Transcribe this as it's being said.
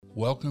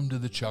Welcome to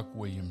the Chuck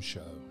Williams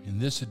Show. In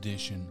this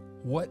edition,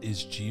 what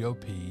is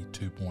GOP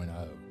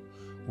 2.0?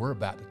 We're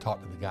about to talk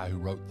to the guy who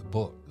wrote the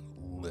book,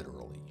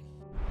 literally.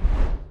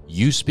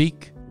 You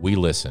speak, we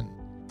listen.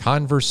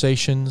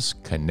 Conversations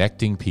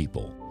connecting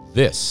people.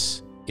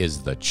 This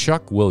is the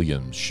Chuck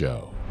Williams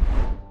Show.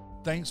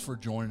 Thanks for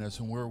joining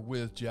us, and we're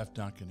with Geoff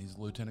Duncan. He's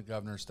the Lieutenant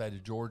Governor of the state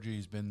of Georgia.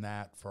 He's been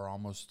that for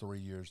almost 3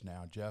 years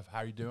now. Geoff,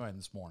 how are you doing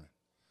this morning?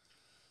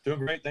 Doing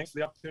great. Thanks for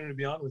the opportunity to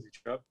be on with you,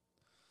 Chuck.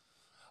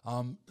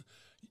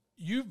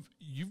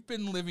 You've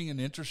been living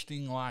an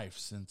interesting life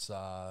since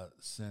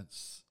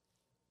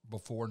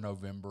before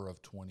November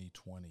of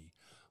 2020.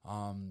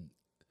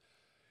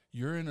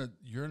 You're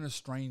in a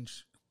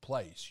strange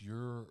place.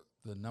 You're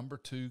the number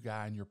 2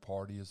 guy in your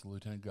party as the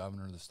Lieutenant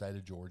Governor of the state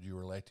of Georgia. You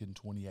were elected in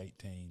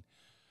 2018,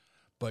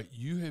 but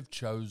you have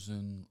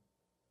chosen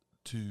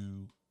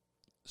to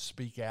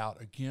speak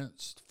out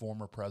against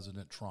former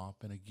President Trump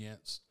and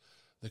against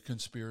the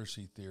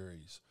conspiracy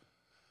theories.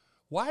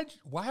 Why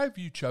have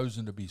you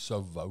chosen to be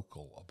so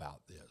vocal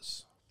about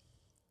this?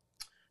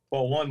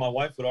 Well, one, my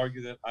wife would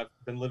argue that I've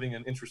been living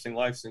an interesting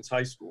life since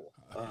high school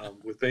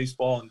with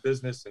baseball and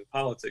business and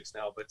politics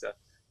now. But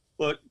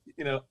look,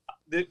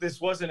 this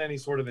wasn't any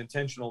sort of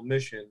intentional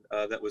mission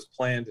that was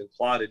planned and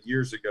plotted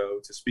years ago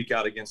to speak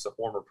out against a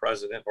former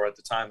president or at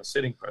the time a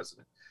sitting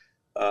president.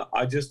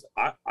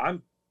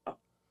 I'm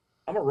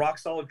a rock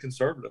solid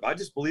conservative. I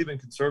just believe in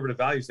conservative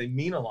values. They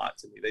mean a lot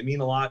to me. They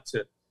mean a lot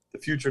to the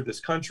future of this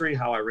country,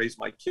 how I raise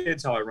my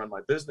kids, how I run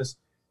my business.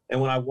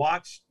 And when I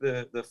watched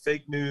the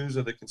fake news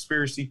or the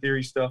conspiracy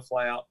theory stuff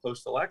fly out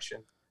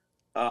post-election,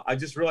 I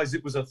just realized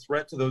it was a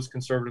threat to those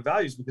conservative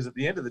values, because at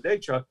the end of the day,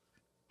 Chuck,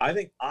 I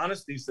think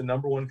honesty is the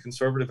number one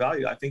conservative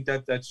value. I think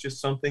that's just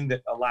something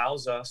that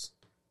allows us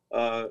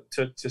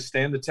to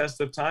stand the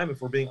test of time if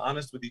we're being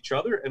honest with each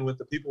other and with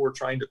the people we're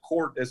trying to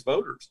court as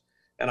voters.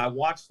 And I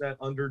watched that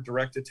under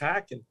direct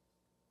attack, and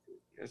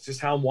it's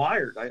just how I'm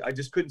wired. I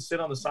just couldn't sit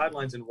on the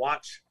sidelines and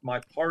watch my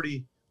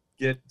party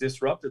get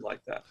disrupted like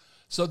that.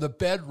 So the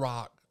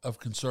bedrock of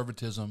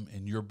conservatism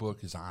in your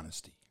book is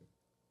honesty.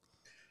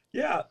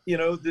 Yeah,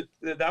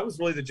 that was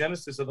really the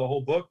genesis of the whole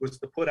book, was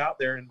to put out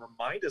there and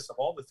remind us of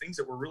all the things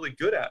that we're really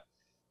good at.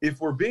 If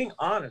we're being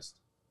honest,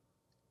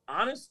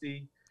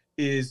 honesty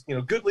is,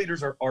 good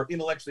leaders are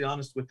intellectually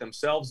honest with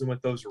themselves and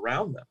with those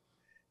around them.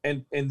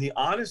 And the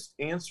honest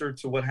answer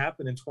to what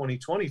happened in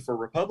 2020 for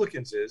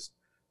Republicans is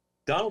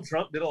Donald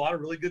Trump did a lot of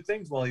really good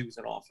things while he was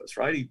in office,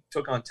 right? He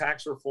took on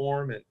tax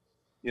reform and,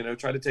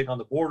 tried to take on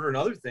the border and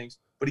other things,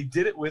 but he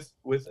did it with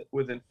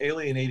an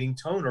alienating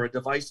tone or a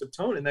divisive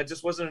tone, and that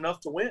just wasn't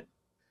enough to win.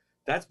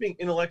 That's being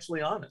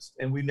intellectually honest,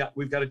 and we've got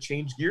to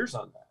change gears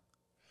on that.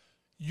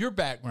 Your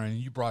background,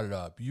 you brought it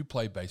up. You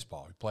played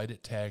baseball. You played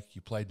at Tech.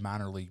 You played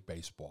minor league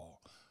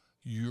baseball.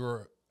 You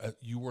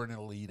were an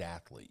elite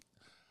athlete.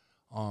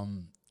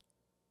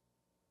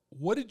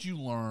 What did you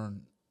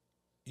learn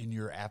in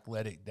your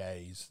athletic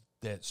days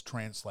that's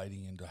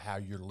translating into how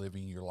you're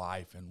living your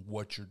life and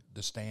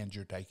the stands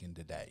you're taking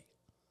today?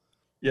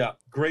 Yeah,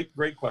 great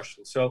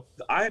question. So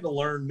I had to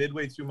learn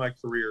midway through my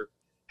career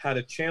how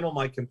to channel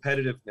my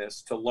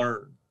competitiveness to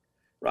learn,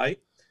 right?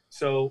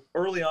 So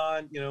early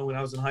on, when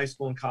I was in high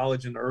school and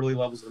college and the early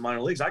levels of the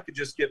minor leagues, I could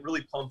just get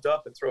really pumped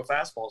up and throw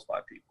fastballs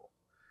by people.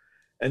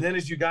 And then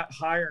as you got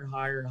higher and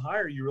higher and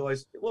higher, you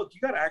realize, look,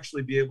 you got to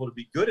actually be able to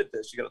be good at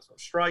this. You got to throw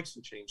strikes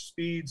and change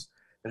speeds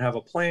and have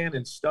a plan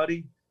and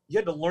study. You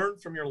had to learn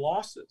from your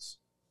losses.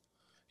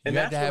 And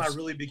that's when I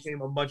really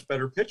became a much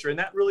better pitcher. And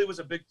that really was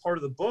a big part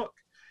of the book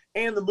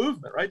and the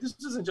movement, right? This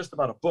isn't just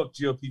about a book,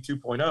 GOP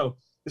 2.0.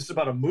 This is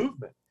about a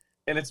movement.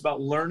 And it's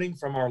about learning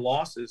from our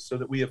losses so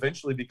that we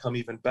eventually become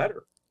even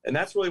better. And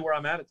that's really where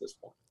I'm at this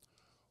point.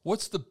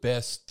 What's the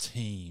best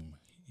team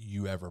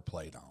you ever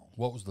played on?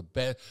 What was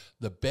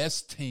the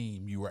best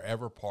team you were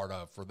ever part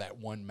of for that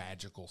one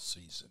magical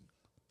season?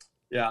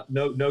 Yeah,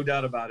 no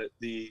doubt about it.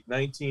 The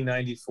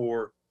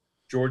 1994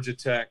 Georgia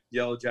Tech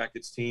Yellow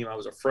Jackets team. I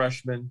was a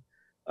freshman.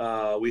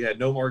 We had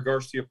Nomar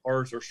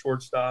Garcia-Parra as our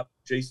shortstop,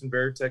 Jason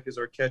Varitek as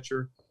our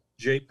catcher,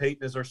 Jay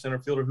Payton as our center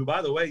fielder, who,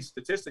 by the way,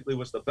 statistically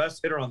was the best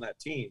hitter on that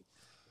team.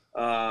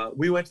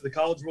 We went to the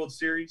College World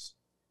Series,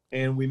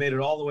 and we made it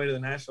all the way to the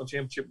national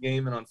championship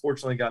game, and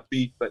unfortunately got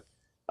beat. But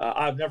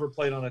I've never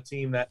played on a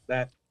team that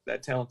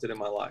talented in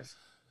my life.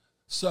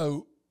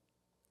 So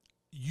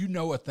you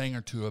know a thing or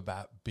two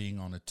about being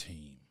on a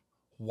team.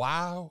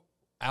 Why,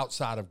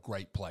 outside of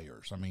great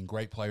players? I mean,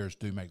 great players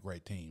do make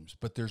great teams,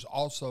 but there's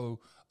also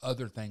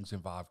other things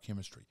involved,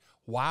 chemistry.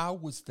 Why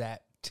was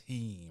that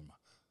team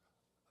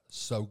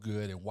so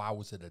good, and why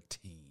was it a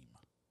team?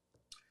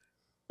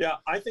 Yeah,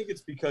 I think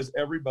it's because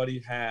everybody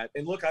had,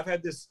 and look, I've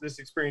had this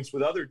experience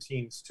with other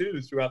teams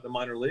too throughout the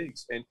minor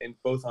leagues, and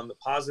both on the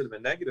positive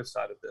and negative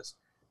side of this.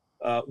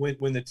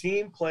 When the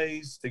team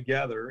plays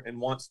together and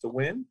wants to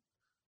win,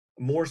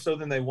 more so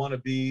than they want to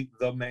be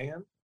the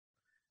man,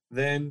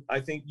 then I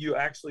think you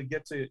actually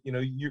get to,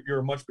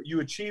 you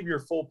achieve your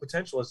full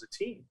potential as a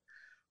team.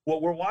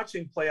 What we're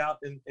watching play out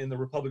in the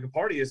Republican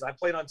Party is, I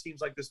played on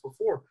teams like this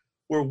before,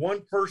 where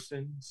one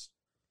person's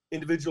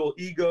individual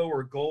ego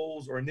or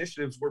goals or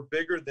initiatives were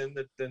bigger than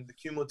the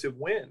cumulative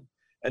win.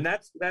 And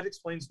that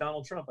explains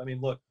Donald Trump. I mean,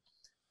 look,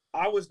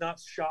 I was not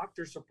shocked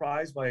or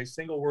surprised by a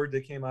single word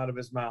that came out of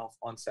his mouth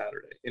on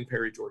Saturday in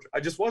Perry, Georgia.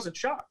 I just wasn't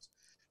shocked,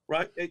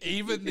 right?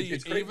 Even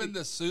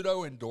the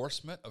pseudo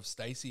endorsement of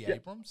Stacey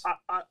Abrams?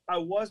 I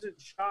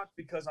wasn't shocked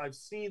because I've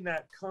seen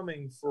that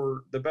coming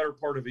for the better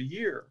part of a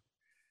year,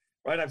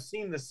 right? I've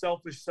seen the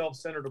selfish,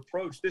 self-centered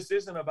approach. This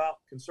isn't about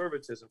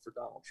conservatism for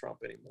Donald Trump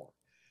anymore.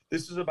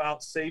 This is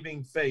about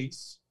saving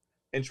face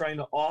and trying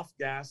to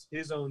off-gas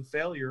his own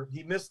failure.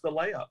 He missed the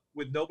layup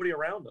with nobody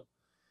around him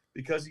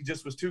because he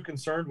just was too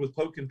concerned with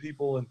poking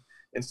people and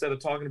instead of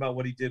talking about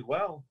what he did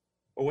well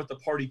or what the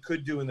party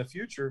could do in the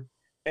future.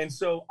 And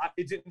so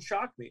it didn't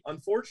shock me.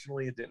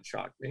 Unfortunately, it didn't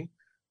shock me.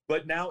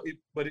 But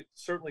it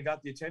certainly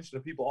got the attention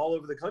of people all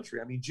over the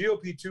country. I mean,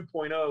 GOP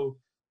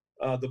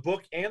 2.0, the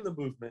book and the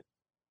movement,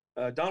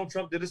 Donald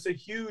Trump did us a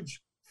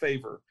huge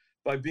favor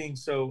by being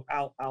so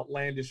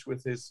outlandish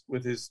with his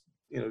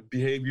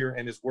behavior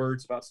and his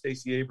words about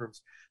Stacey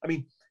Abrams. I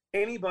mean,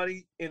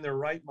 anybody in their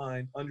right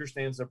mind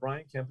understands that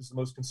Brian Kemp is the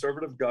most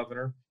conservative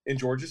governor in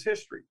Georgia's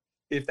history.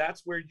 If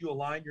that's where you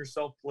align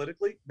yourself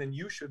politically, then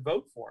you should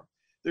vote for him.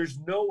 There's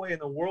no way in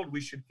the world we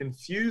should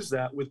confuse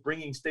that with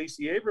bringing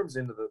Stacey Abrams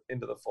into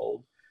the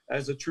fold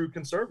as a true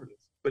conservative.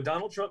 But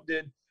Donald Trump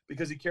did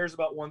because he cares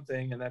about one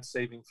thing, and that's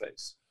saving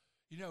face.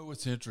 You know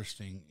what's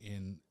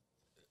interesting?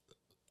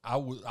 I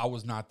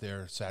was not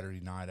there Saturday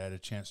night. I had a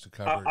chance to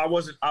cover. I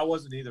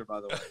wasn't either, by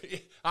the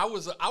way. I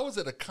was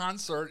at a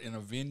concert in a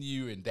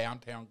venue in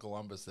downtown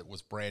Columbus that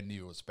was brand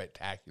new. It was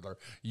spectacular.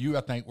 You,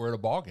 I think, were at a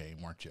ball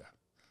game, weren't you?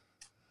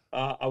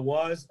 I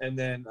was, and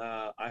then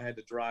I had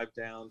to drive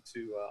down to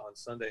on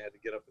Sunday. I had to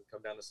get up and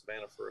come down to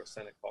Savannah for a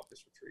Senate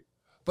caucus retreat.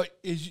 But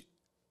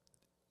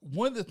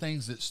one of the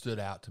things that stood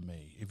out to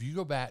me, if you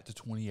go back to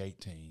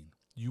 2018,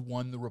 you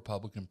won the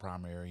Republican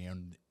primary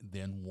and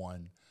then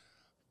won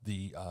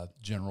the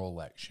general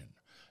election.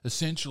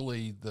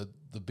 Essentially,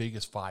 the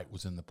biggest fight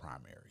was in the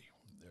primary.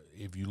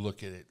 If you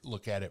look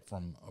at it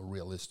from a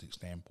realistic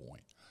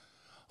standpoint,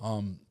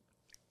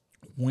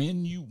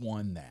 when you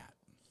won that,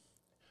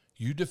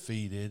 you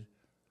defeated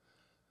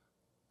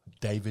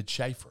David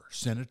Schaefer.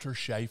 Senator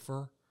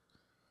Schaefer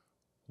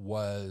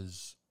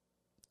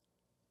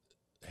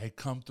had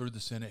come through the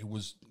Senate. It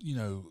was,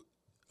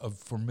 a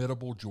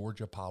formidable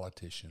Georgia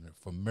politician,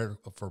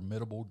 a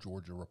formidable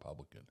Georgia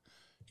Republican.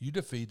 You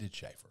defeated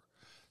Schaefer.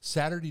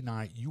 Saturday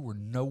night, you were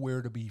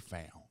nowhere to be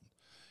found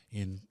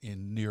in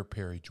near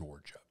Perry,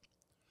 Georgia.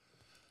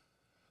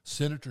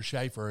 Senator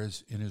Schaefer,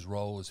 in his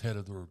role as head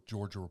of the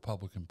Georgia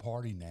Republican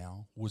Party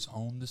now, was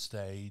on the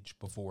stage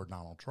before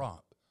Donald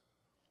Trump.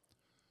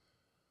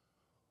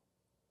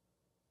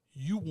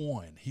 You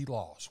won. He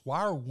lost. Why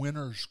are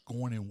winners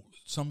going in,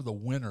 some of the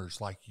winners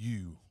like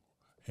you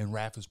and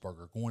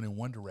Raffensperger going in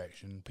one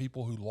direction, and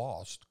people who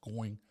lost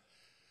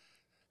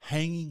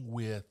hanging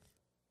with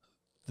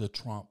the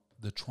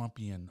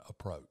Trumpian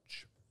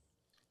approach?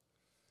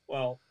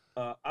 Well,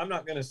 I'm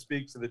not going to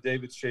speak to the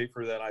David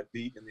Schaefer that I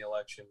beat in the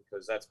election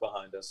because that's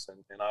behind us,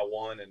 and I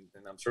won, and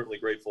I'm certainly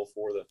grateful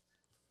for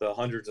the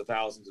hundreds of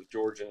thousands of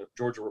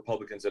Georgia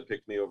Republicans that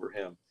picked me over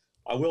him.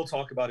 I will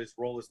talk about his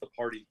role as the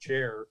party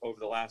chair over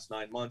the last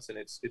 9 months, and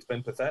it's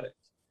been pathetic.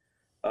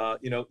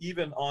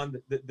 Even on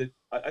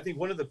I think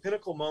one of the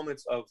pinnacle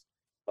moments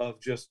of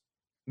just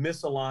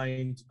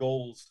misaligned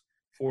goals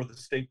for the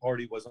state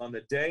party was on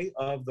the day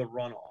of the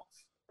runoff,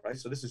 right?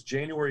 So this is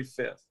January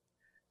 5th.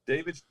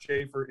 David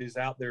Schaefer is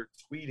out there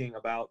tweeting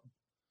about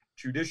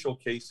judicial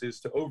cases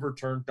to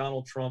overturn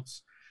Donald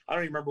Trump's, I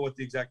don't even remember what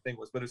the exact thing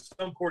was, but it's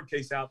some court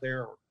case out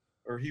there,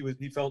 or he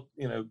felt,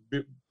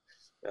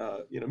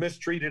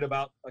 mistreated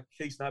about a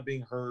case not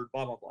being heard,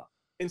 blah, blah, blah.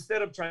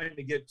 Instead of trying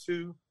to get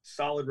two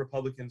solid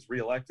Republicans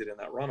reelected in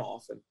that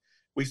runoff. And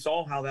we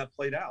saw how that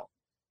played out.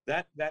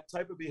 That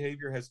type of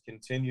behavior has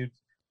continued.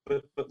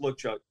 But look,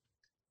 Chuck,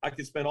 I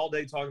could spend all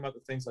day talking about the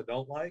things I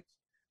don't like,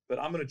 but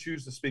I'm going to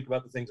choose to speak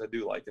about the things I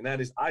do like. And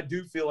that is, I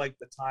do feel like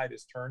the tide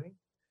is turning.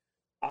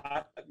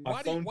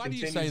 Why do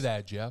you say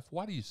that, Geoff?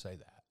 Why do you say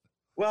that?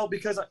 Well,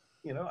 because,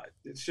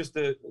 it's just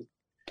the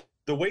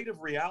weight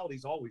of reality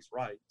is always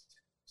right.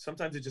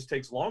 Sometimes it just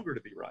takes longer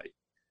to be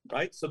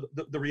right? So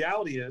the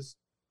reality is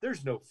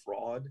there's no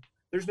fraud.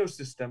 There's no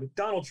systemic.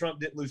 Donald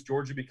Trump didn't lose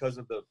Georgia because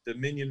of the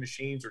Dominion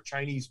machines or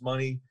Chinese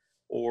money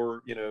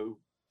or,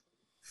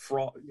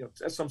 fraud,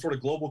 some sort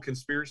of global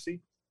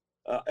conspiracy.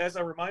 As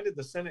I reminded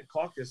the Senate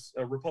caucus,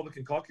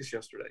 Republican caucus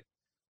yesterday,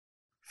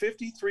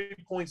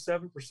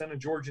 53.7% of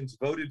Georgians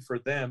voted for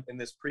them in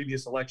this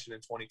previous election in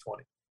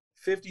 2020.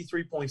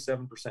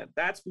 53.7%.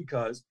 That's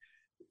because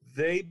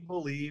they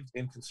believed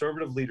in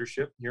conservative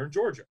leadership here in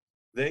Georgia.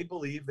 They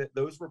believe that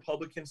those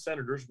Republican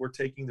senators were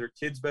taking their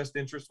kids' best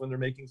interest when they're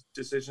making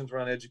decisions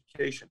around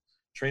education,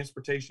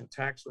 transportation,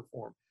 tax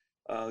reform,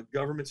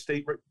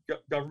 state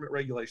government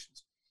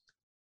regulations.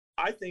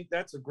 I think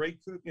that's a great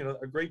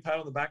pat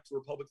on the back to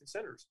Republican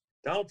senators.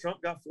 Donald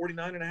Trump got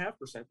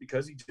 49.5%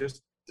 because he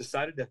just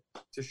decided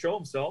to show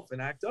himself and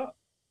act up.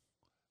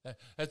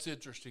 That's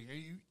interesting.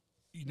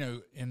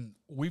 and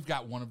we've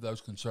got one of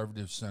those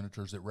conservative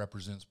senators that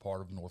represents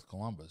part of North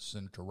Columbus,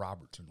 Senator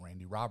Robertson,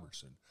 Randy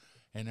Robertson.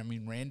 And I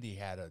mean, Randy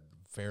had a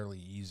fairly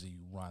easy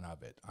run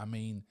of it. I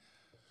mean,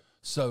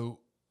 so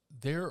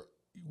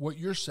what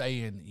you're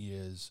saying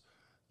is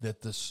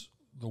that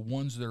the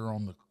ones that are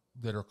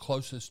that are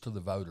closest to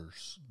the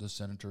voters, the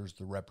senators,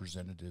 the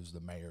representatives,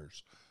 the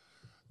mayors,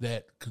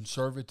 that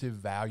conservative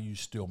values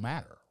still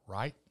matter,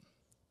 right?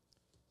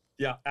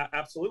 Yeah,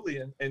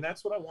 absolutely. And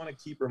that's what I want to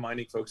keep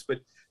reminding folks.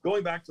 But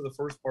going back to the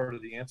first part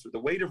of the answer, the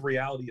weight of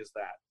reality is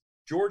that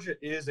Georgia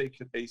is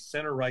a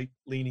center-right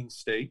leaning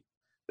state.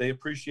 They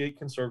appreciate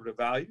conservative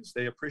values.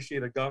 They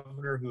appreciate a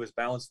governor who has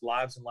balanced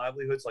lives and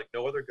livelihoods like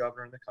no other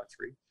governor in the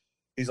country.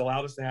 He's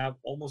allowed us to have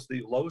almost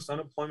the lowest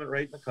unemployment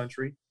rate in the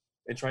country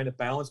and trying to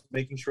balance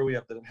making sure we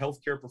have the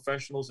healthcare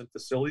professionals and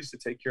facilities to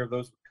take care of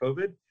those with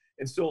COVID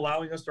and still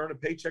allowing us to earn a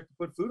paycheck to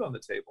put food on the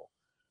table.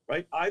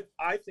 Right.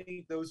 I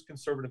think those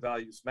conservative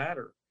values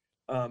matter.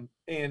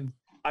 And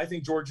I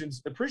think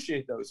Georgians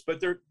appreciate those. But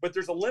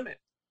there's a limit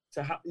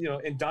to how,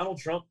 and Donald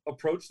Trump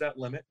approached that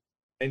limit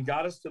and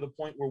got us to the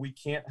point where we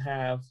can't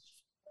have,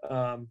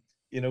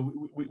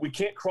 we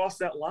can't cross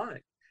that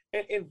line.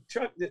 And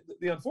Chuck,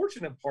 the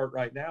unfortunate part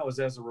right now is,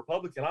 as a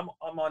Republican,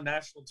 I'm on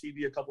national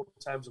TV a couple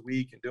of times a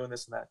week and doing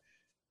this and that.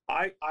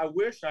 I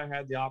wish I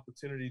had the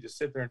opportunity to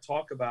sit there and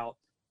talk about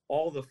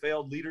all the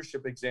failed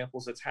leadership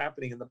examples that's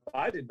happening in the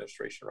Biden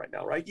administration right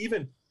now, right?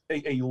 Even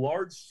a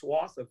large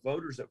swath of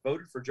voters that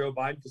voted for Joe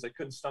Biden because they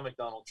couldn't stomach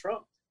Donald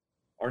Trump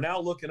are now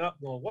looking up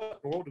going, what in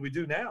the world do we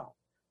do now,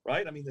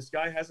 right? I mean, this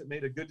guy hasn't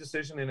made a good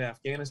decision in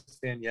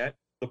Afghanistan yet.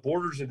 The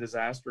border's a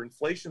disaster.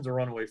 Inflation's a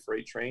runaway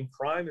freight train.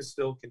 Crime is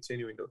still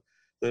continuing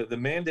to, the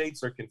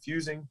mandates are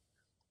confusing.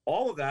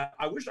 All of that,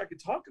 I wish I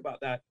could talk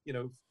about that,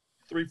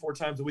 3-4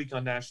 times a week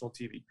on national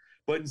TV.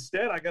 But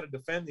instead, I got to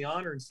defend the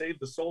honor and save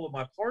the soul of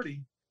my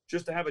party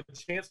just to have a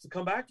chance to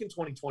come back in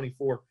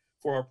 2024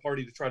 for our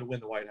party to try to win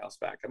the White House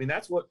back. I mean,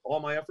 that's what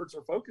all my efforts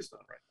are focused on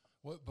right now.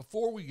 Well,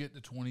 before we get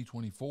to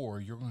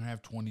 2024, you're going to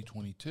have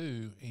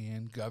 2022,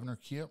 and Governor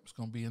Kemp's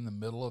going to be in the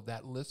middle of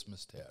that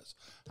litmus test.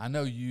 I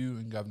know you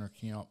and Governor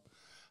Kemp,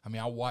 I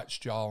mean, I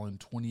watched y'all in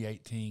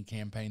 2018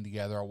 campaign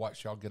together. I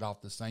watched y'all get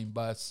off the same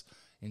bus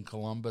in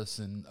Columbus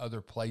and other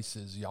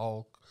places.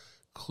 Y'all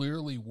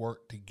clearly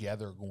worked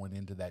together going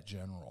into that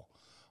general.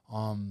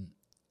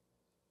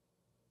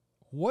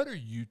 What are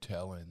you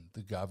telling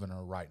the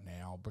governor right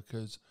now?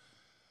 Because,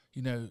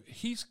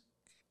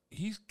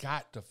 he's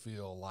got to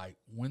feel like,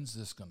 when's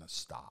this going to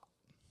stop?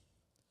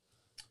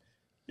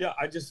 Yeah,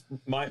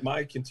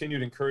 my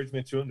continued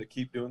encouragement to him to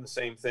keep doing the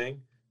same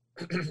thing,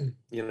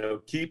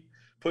 keep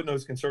putting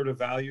those conservative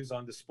values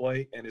on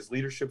display and his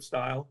leadership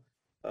style,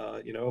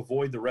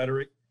 avoid the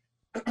rhetoric.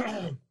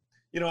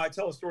 I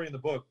tell a story in the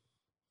book.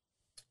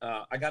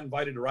 I got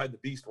invited to ride the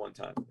Beast one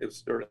time.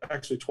 Or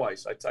actually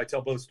twice. I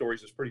tell both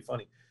stories. It's pretty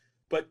funny.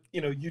 But,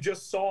 you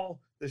just saw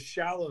the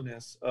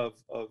shallowness of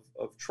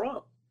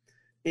Trump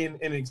in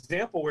an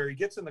example where he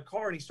gets in the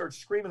car and he starts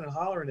screaming and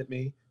hollering at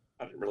me.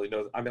 I didn't really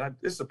know. I mean,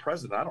 this is the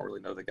president. I don't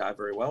really know the guy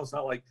very well. It's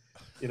not like,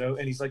 and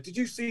he's like, did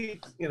you see,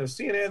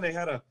 CNN, they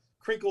had a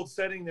crinkled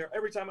setting there.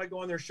 Every time I go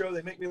on their show,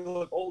 they make me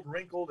look old,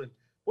 wrinkled. And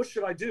what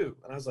should I do?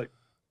 And I was like,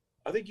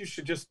 I think you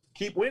should just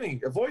keep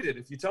winning. Avoid it.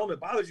 If you tell them it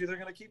bothers you, they're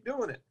going to keep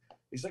doing it.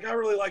 He's like, I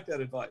really like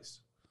that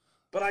advice,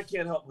 but I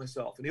can't help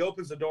myself. And he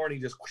opens the door and he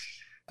just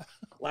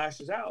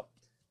lashes out.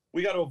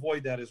 We got to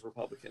avoid that as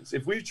Republicans.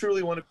 If we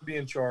truly want to be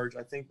in charge,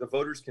 I think the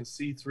voters can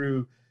see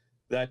through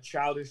that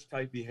childish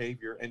type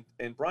behavior.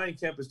 And Brian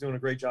Kemp is doing a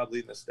great job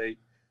leading the state.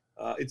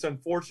 It's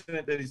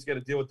unfortunate that he's got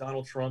to deal with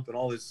Donald Trump and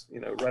all his,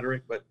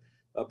 rhetoric, but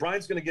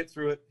Brian's going to get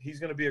through it.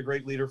 He's going to be a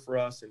great leader for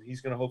us, and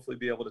he's going to hopefully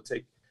be able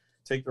to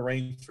take the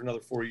reins for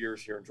another 4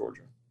 years here in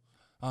Georgia.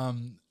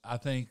 I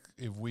think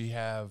if we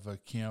have a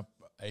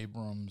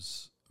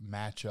Kemp-Abrams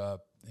matchup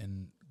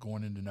and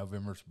going into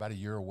November, it's about a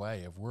year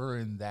away. If we're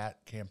in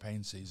that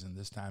campaign season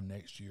this time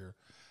next year,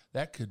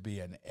 that could be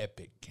an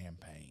epic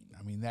campaign.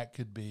 I mean, that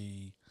could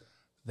be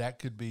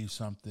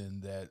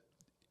something that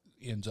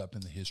ends up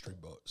in the history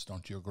books.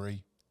 Don't you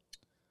agree?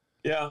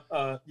 Yeah,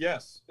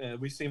 yes.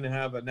 We seem to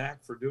have a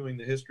knack for doing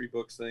the history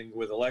books thing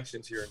with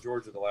elections here in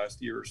Georgia the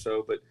last year or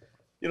so. But,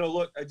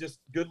 look,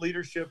 good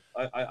leadership,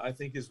 I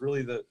think, is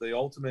really the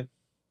ultimate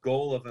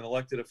goal of an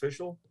elected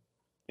official.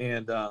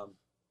 And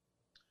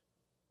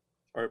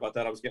sorry about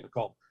that. I was getting a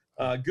call.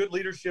 Good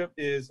leadership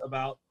is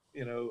about,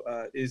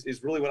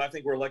 is really what I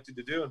think we're elected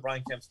to do. And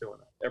Brian Kemp's doing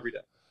that every day.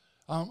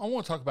 I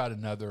want to talk about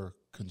another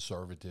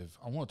conservative.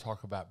 I want to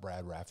talk about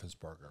Brad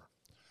Raffensperger.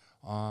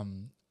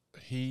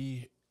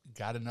 He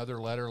got another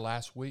letter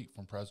last week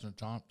from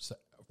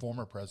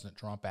former President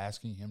Trump,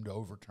 asking him to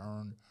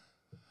overturn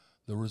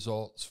the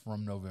results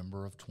from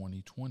November of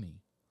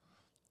 2020.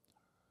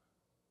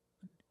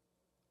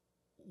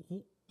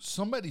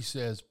 Somebody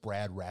says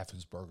Brad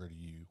Raffensperger to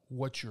you.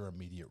 What's your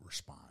immediate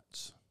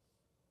response?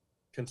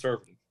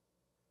 Conservative.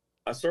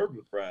 I served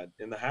with Brad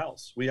in the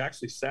House. We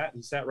actually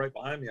he sat right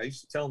behind me. I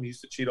used to tell him he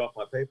used to cheat off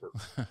my paper.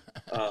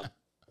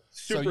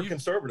 Super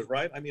conservative,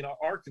 right? I mean,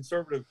 our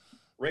conservative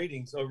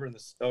ratings over in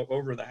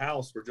the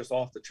House were just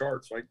off the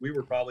charts. Right, we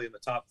were probably in the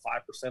top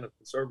 5% of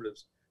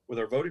conservatives with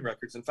our voting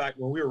records. In fact,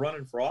 when we were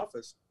running for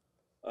office,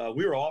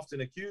 we were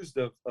often accused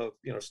of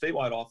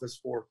statewide office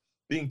for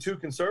being too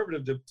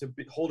conservative to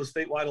hold a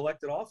statewide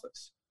elected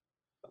office.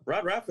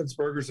 Brad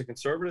Raffensperger's a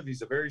conservative.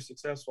 He's a very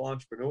successful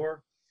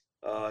entrepreneur.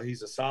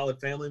 He's a solid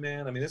family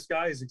man. I mean, this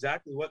guy is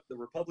exactly what the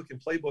Republican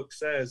playbook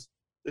says.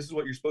 This is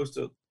what you're supposed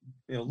to,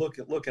 look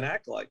and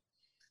act like.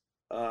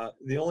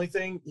 The only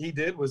thing he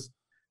did was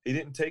he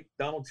didn't take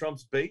Donald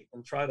Trump's bait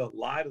and try to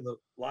lie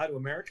to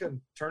America and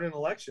turn an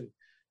election,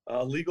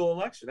 legal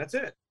election. That's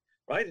it,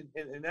 right?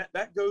 And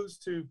that goes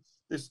to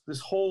this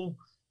whole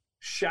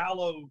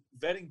shallow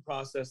vetting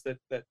process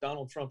that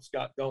Donald Trump's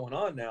got going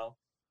on now.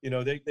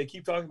 They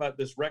keep talking about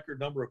this record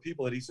number of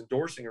people that he's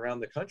endorsing around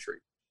the country.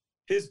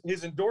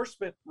 His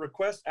endorsement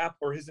request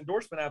or his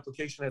endorsement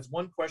application has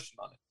one question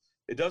on it.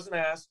 It doesn't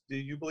ask, do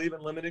you believe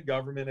in limited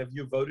government? Have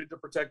you voted to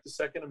protect the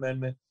Second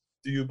Amendment?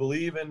 Do you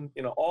believe in,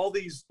 all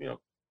these,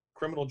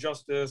 criminal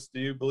justice?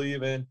 Do you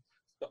believe in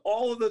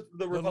all of the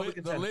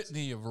Republican the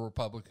litany of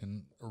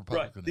Republicanism?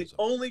 Right. The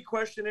only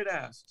question it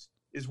asks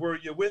is, were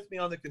you with me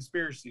on the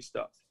conspiracy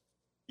stuff?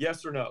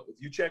 Yes or no?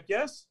 If you check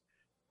yes,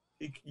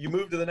 you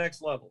move to the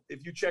next level.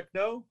 If you check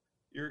no,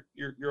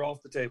 you're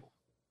off the table.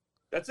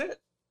 That's it.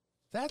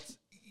 That's,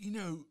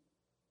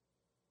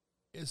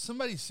 as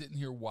somebody sitting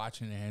here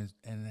watching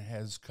and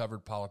has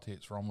covered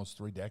politics for almost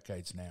 3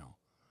 decades now,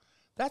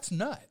 that's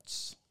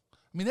nuts.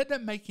 I mean, that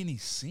doesn't make any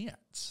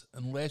sense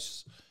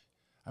unless,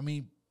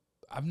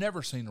 I've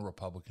never seen a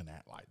Republican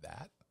act like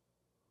that.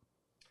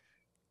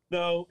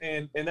 No,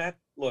 and that,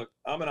 look,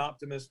 I'm an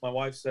optimist. My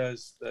wife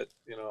says that,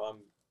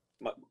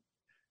 I'm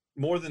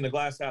more than the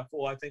glass half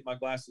full. I think my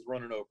glass is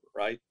running over,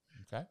 right?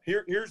 Okay.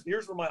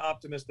 Here's where my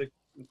optimistic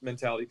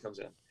mentality comes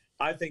in.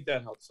 I think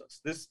that helps us.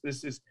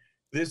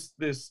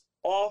 This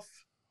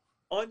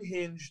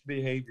unhinged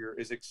behavior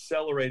is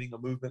accelerating a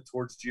movement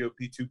towards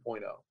GOP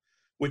 2.0,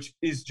 which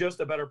is just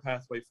a better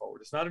pathway forward.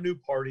 It's not a new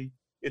party.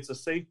 It's a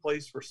safe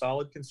place for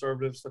solid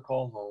conservatives to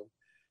call home.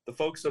 The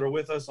folks that are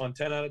with us on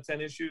 10 out of 10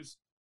 issues,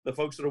 the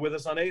folks that are with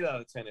us on 8 out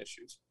of 10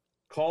 issues,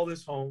 call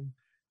this home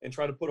and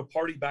try to put a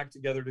party back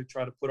together to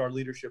try to put our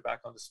leadership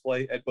back on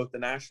display at both the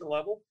national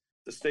level,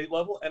 the state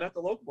level, and at the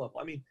local level.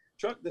 I mean,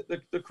 Chuck,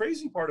 the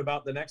crazy part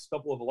about the next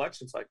couple of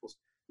election cycles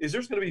is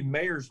there's going to be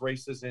mayor's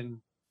races in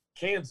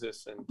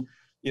Kansas and,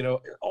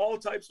 all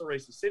types of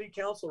races, city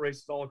council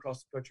races all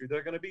across the country.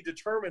 They're going to be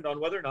determined on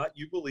whether or not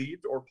you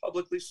believed or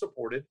publicly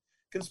supported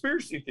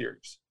conspiracy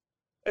theories.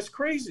 That's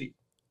crazy,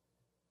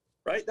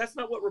 right? That's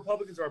not what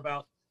Republicans are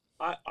about.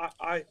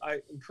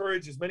 I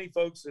encourage as many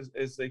folks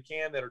as they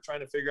can that are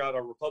trying to figure out,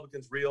 are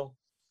Republicans real?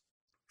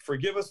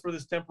 Forgive us for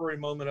this temporary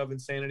moment of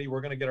insanity.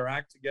 We're going to get our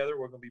act together.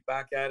 We're going to be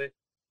back at it.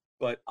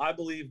 But I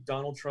believe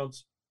Donald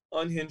Trump's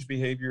unhinged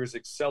behavior is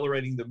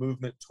accelerating the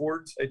movement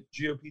towards a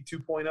GOP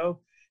 2.0.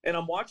 And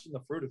I'm watching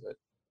the fruit of it,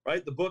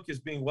 right? The book is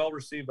being well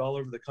received all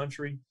over the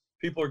country.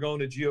 People are going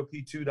to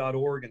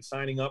GOP2.org and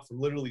signing up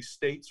from literally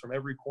states from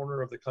every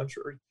corner of the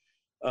country.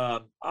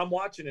 I'm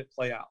watching it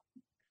play out.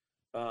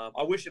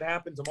 I wish it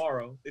happened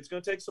tomorrow. It's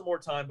going to take some more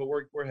time, but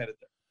we're headed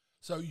there.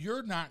 So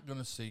you're not going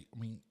to see,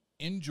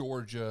 in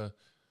Georgia,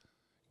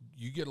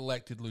 you get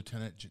elected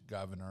lieutenant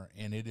governor,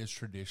 and it is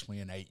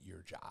traditionally an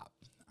 8-year job.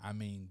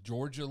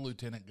 Georgia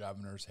lieutenant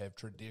governors have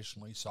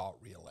traditionally sought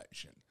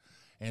reelection,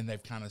 and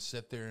they've kind of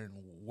sat there and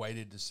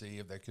waited to see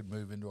if they could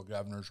move into a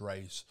governor's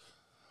race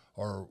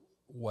or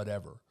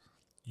whatever.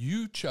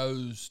 You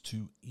chose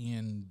to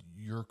end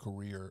your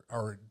career,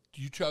 or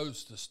you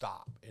chose to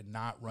stop and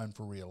not run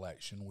for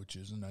reelection, which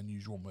is an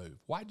unusual move.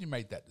 Why did you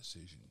make that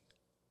decision?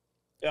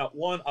 Yeah,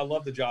 one, I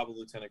love the job of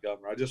lieutenant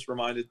governor. I just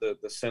reminded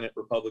the Senate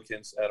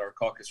Republicans at our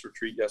caucus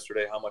retreat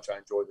yesterday how much I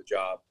enjoy the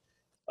job.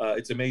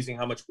 It's amazing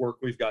how much work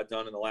we've got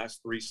done in the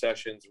last 3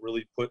 sessions,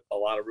 really put a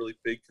lot of really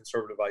big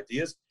conservative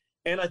ideas.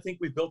 And I think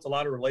we've built a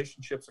lot of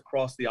relationships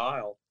across the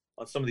aisle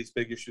on some of these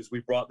big issues. We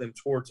brought them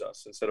towards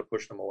us instead of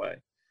pushing them away.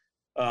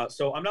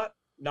 So I'm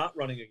not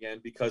running again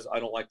because I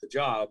don't like the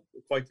job,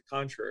 quite the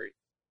contrary.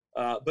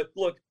 But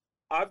look,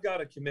 I've got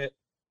to commit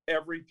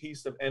every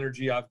piece of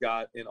energy I've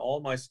got in all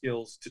my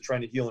skills to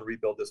trying to heal and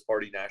rebuild this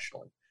party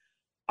nationally.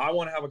 I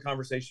want to have a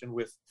conversation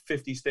with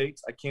 50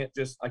 states. I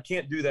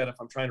can't do that if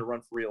I'm trying to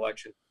run for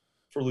reelection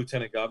for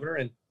lieutenant governor.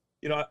 And,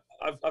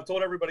 I've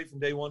told everybody from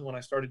day one when I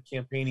started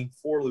campaigning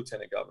for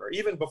lieutenant governor,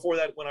 even before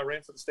that, when I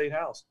ran for the state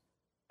house,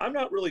 I'm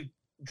not really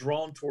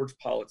drawn towards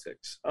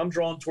politics. I'm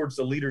drawn towards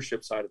the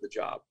leadership side of the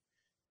job.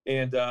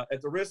 And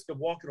at the risk of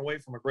walking away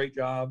from a great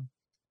job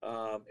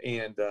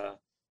and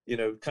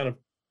kind of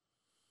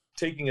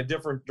taking a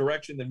different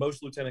direction than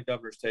most lieutenant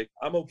governors take,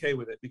 I'm okay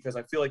with it because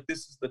I feel like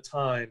this is the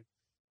time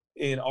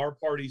in our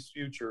party's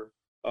future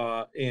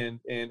and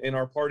in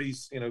our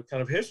party's,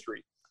 kind of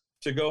history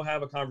to go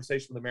have a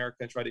conversation with America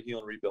and try to heal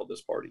and rebuild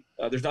this party.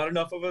 There's not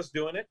enough of us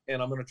doing it,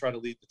 and I'm going to try to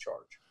lead the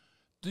charge.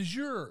 Does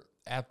your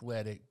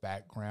athletic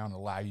background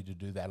allow you to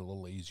do that a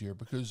little easier?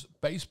 Because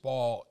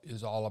baseball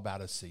is all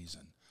about a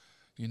season.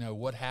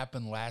 What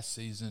happened last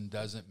season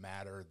doesn't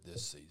matter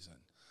this season.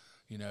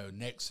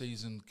 next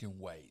season can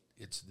wait.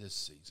 It's this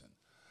season.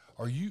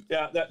 Are you?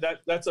 Yeah,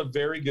 that's a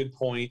very good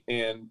point,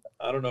 and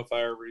I don't know if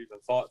I ever even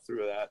thought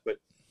through that, but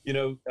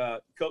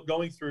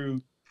going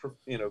through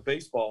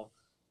baseball,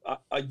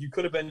 you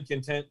could have been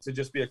content to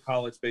just be a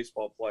college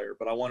baseball player,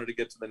 but I wanted to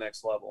get to the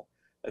next level.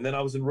 And then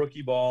I was in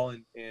rookie ball,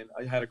 and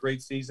I had a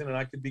great season, and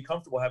I could be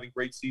comfortable having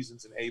great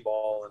seasons in A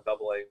ball and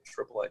AA and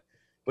AAA.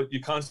 But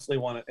you constantly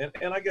want to,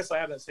 and I guess I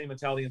have that same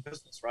mentality in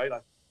business, right?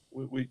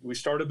 We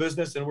start a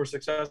business and we're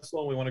successful,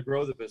 and we want to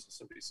grow the business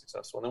and be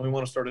successful, and then we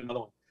want to start another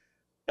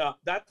one.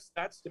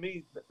 That's to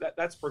me,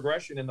 that's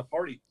progression in the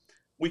party.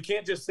 We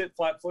can't just sit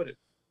flat-footed,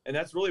 and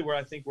that's really where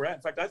I think we're at.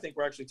 In fact, I think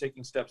we're actually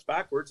taking steps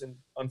backwards, and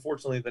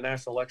unfortunately, the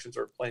national elections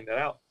are playing that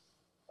out.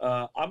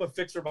 I'm a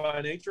fixer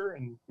by nature,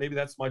 and maybe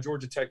that's my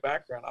Georgia Tech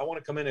background. I want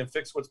to come in and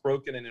fix what's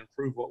broken and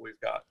improve what we've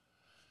got.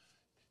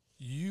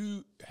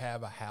 You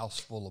have a house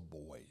full of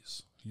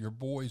boys. Your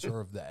boys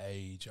are of the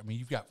age. I mean,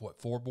 you've got, what,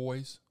 4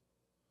 boys?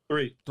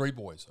 3. 3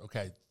 boys.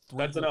 Okay.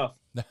 That's enough.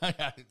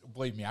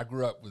 Believe me, I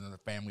grew up within a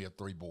family of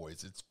 3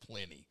 boys. It's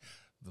plenty.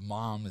 The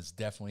mom is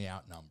definitely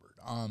outnumbered.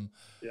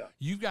 Yeah.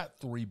 You've got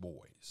 3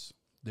 boys.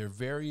 They're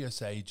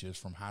various ages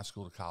from high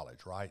school to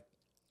college, right?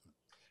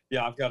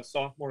 Yeah, I've got a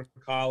sophomore in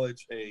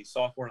college, a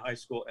sophomore in high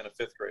school, and a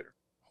 5th grader.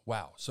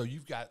 Wow. So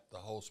you've got the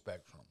whole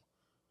spectrum.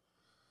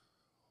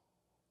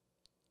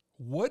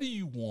 What do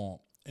you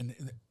want? And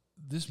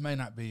this may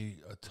not be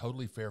a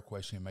totally fair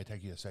question. It may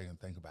take you a second to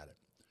think about it.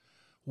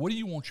 What do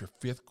you want your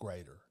 5th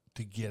grader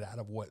to get out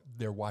of what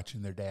they're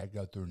watching their dad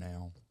go through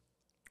now?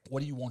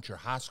 What do you want your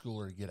high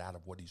schooler to get out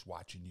of what he's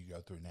watching you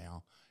go through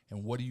now?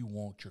 And what do you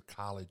want your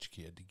college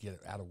kid to get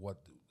out of what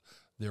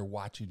they're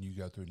watching you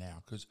go through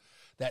now? Because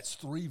that's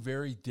 3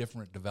 very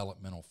different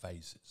developmental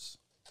phases.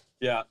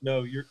 Yeah,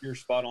 no, you're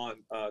spot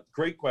on.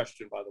 Great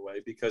question, by the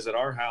way, because at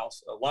our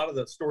house, a lot of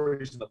the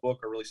stories in the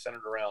book are really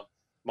centered around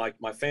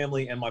my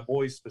family and my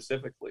boys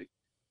specifically,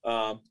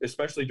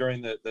 especially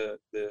during the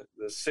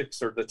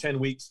 6 or the 10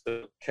 weeks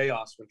of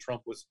chaos when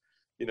Trump was,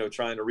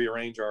 trying to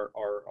rearrange our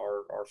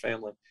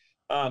family.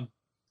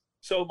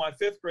 So my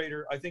 5th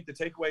grader, I think the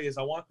takeaway is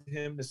I want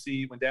him to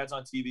see when Dad's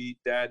on TV,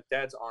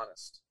 Dad's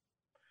honest,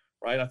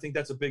 right? I think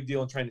that's a big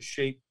deal in trying to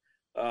shape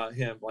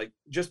him. Like,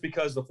 just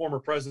because the former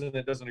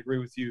president doesn't agree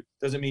with you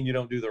doesn't mean you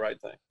don't do the right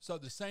thing. So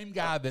the same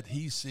guy that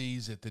he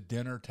sees at the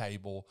dinner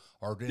table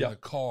or in the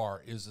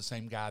car is the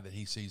same guy that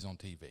he sees on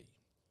TV.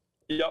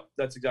 Yep,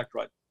 that's exactly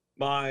right.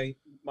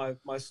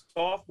 My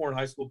sophomore in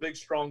high school, big,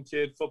 strong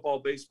kid, football,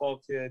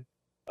 baseball kid.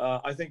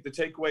 I think the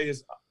takeaway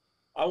is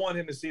I want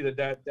him to see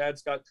that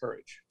Dad's got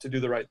courage to do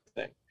the right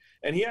thing.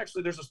 And he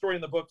actually, there's a story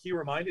in the book, he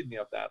reminded me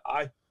of that.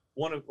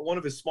 One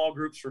of his small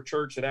groups for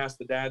church had asked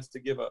the dads to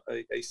give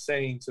a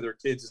saying to their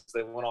kids as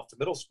they went off to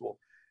middle school.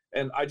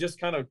 And I just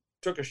kind of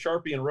took a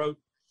Sharpie and wrote,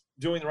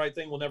 doing the right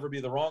thing will never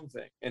be the wrong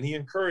thing. And he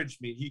encouraged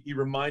me. He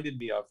reminded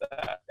me of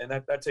that. And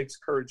that takes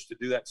courage to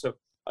do that. So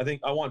I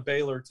think I want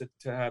Baylor to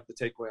have the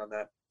takeaway on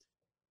that.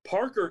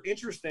 Parker,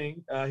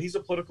 interesting. He's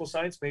a political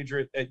science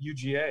major at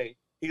UGA.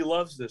 He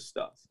loves this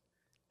stuff.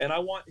 And I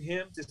want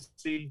him to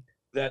see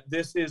that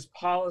this is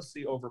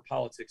policy over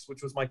politics,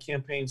 which was my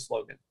campaign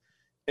slogan,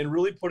 and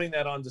really putting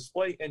that on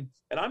display. And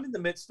I'm in the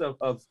midst of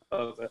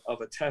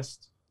a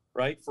test,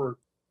 right?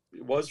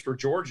 It was for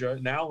Georgia.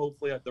 Now,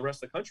 hopefully, the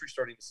rest of the country is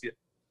starting to see it.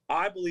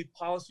 I believe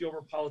policy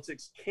over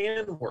politics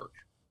can work.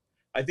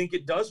 I think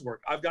it does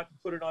work. I've got to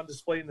put it on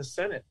display in the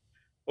Senate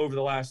over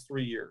the last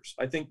 3 years.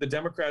 I think the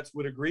Democrats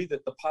would agree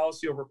that the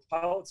policy over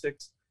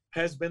politics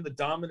has been the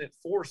dominant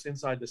force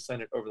inside the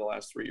Senate over the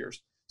last 3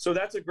 years. So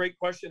that's a great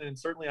question. And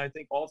certainly I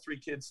think all 3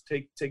 kids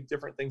take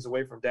different things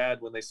away from Dad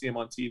when they see him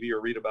on TV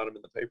or read about him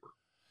in the paper.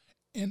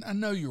 And I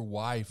know your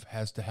wife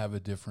has to have a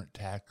different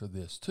tack to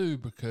this too,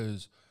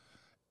 because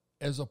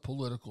as a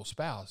political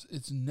spouse,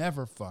 it's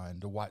never fun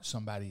to watch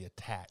somebody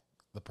attack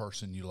the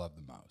person you love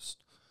the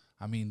most.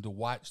 I mean, to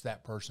watch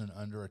that person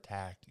under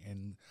attack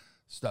and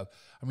stuff.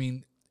 I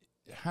mean,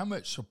 how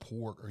much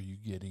support are you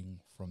getting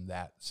from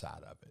that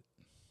side of it?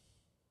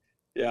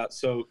 Yeah,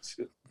 so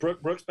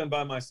Brooke's been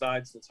by my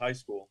side since high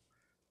school.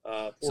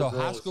 So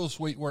high school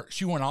sweet work.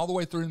 She went all the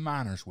way through the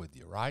minors with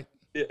you, right?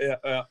 Yeah.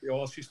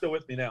 Well, she's still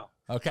with me now.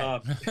 Okay.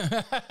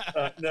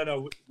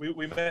 No.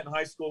 We met in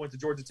high school, went to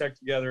Georgia Tech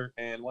together,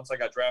 and once I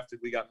got drafted,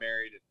 we got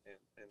married,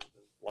 and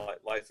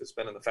life has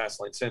been in the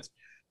fast lane since.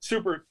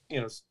 Super,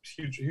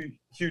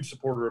 huge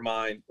supporter of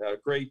mine.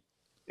 Great,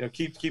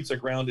 keeps a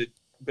grounded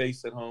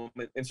base at home,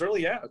 and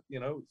certainly,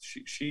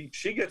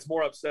 she gets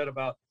more upset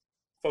about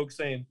folks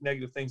saying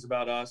negative things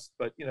about us.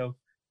 But,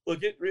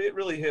 look, it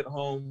really hit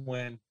home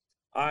when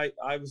I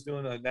was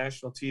doing a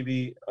national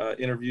TV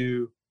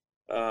interview.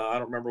 I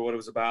don't remember what it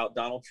was about.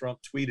 Donald Trump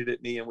tweeted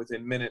at me, and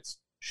within minutes,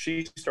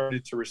 she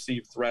started to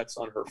receive threats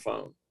on her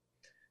phone.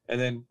 And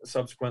then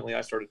subsequently,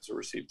 I started to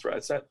receive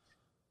threats.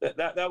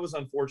 That was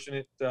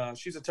unfortunate.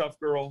 She's a tough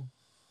girl.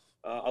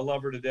 I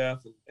love her to death,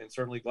 and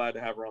certainly glad to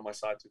have her on my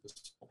side through this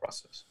whole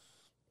process.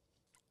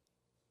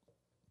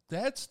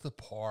 that's the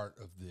part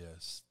of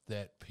this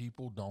that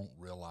people don't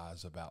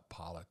realize about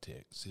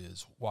politics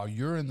is while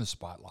you're in the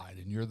spotlight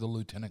and you're the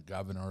lieutenant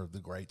governor of the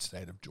great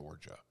state of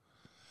Georgia,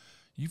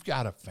 you've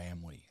got a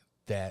family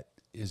that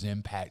is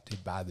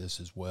impacted by this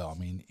as well. I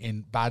mean,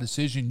 and by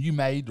decision you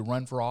made to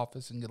run for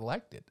office and get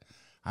elected.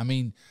 I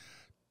mean,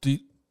 do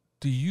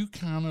you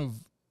kind of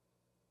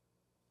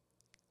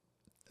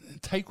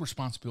take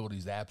responsibility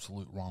is the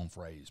absolute wrong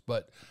phrase,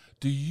 but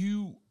do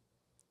you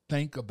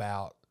think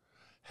about,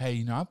 hey,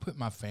 you know, I put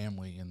my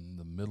family in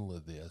the middle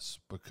of this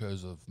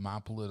because of my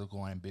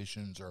political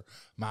ambitions or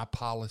my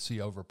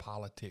policy over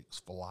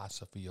politics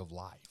philosophy of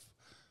life?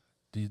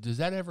 Does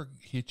that ever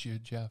hit you,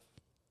 Geoff?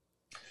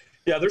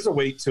 Yeah, there's a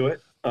weight to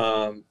it.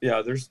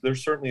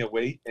 There's certainly a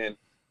weight. And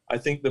I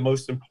think the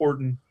most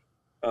important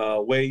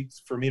way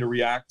for me to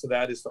react to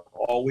that is to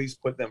always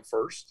put them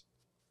first.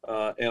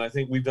 And I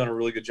think we've done a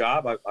really good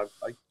job.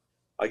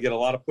 I get a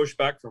lot of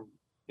pushback from,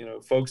 you know,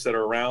 folks that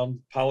are around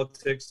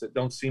politics that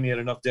don't see me at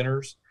enough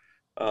dinners,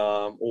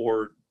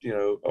 or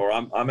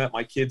I'm at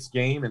my kid's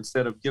game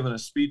instead of giving a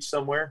speech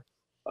somewhere.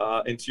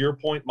 And to your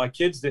point, my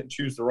kids didn't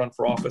choose to run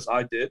for office.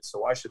 I did. So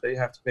why should they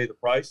have to pay the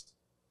price?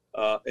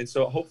 And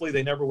so hopefully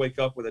they never wake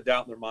up with a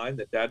doubt in their mind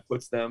that dad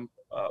puts them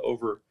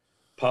over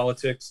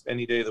politics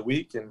any day of the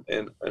week.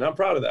 And I'm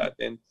proud of that.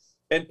 And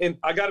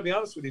I got to be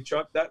honest with you,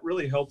 Chuck, that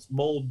really helps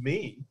mold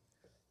me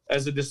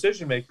as a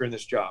decision maker in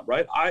this job,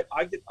 right? I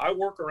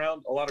work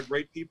around a lot of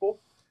great people,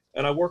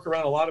 and I work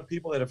around a lot of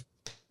people that have,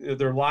 you know,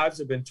 their lives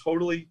have been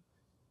totally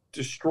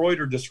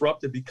destroyed or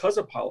disrupted because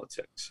of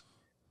politics.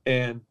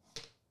 And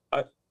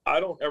I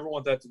don't ever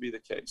want that to be the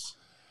case.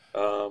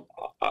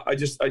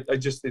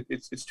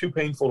 It's too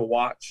painful to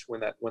watch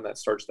when that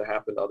starts to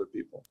happen to other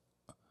people.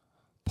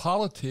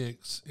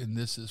 Politics, and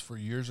this is for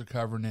years of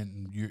covering it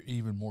and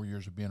even more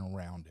years of being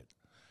around it,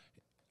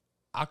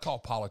 I call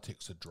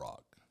politics a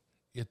drug.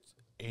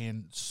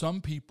 And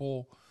some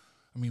people,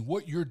 I mean,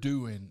 what you're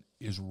doing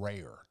is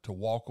rare, to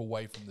walk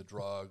away from the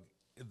drug,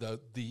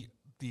 the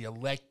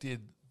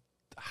elected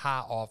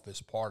high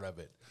office part of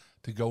it,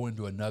 to go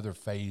into another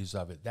phase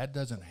of it. That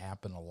doesn't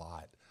happen a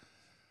lot,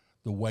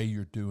 the way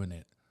you're doing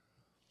it.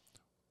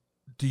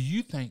 Do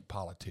you think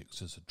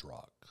politics is a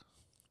drug?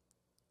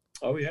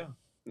 Oh, yeah.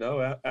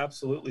 No,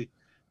 absolutely.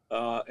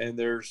 And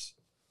there's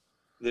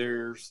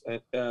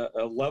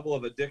a level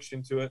of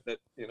addiction to it that,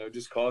 you know,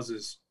 just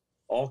causes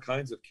all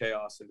kinds of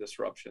chaos and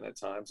disruption at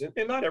times.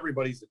 And not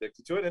everybody's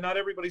addicted to it, and not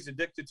everybody's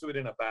addicted to it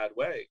in a bad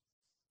way.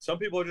 Some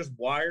people are just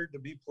wired to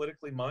be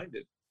politically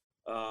minded.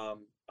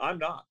 I'm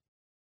not,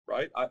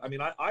 right? I mean,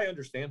 I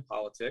understand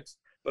politics,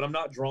 but I'm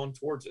not drawn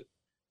towards it.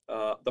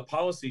 The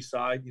policy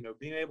side, you know,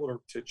 being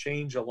able to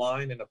change a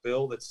line in a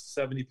bill that's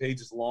 70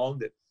 pages long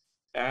that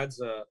adds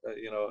a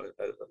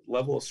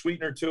level of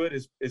sweetener to it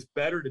is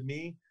better to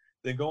me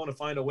than going to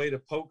find a way to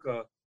poke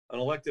an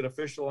elected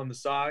official on the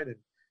side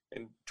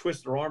and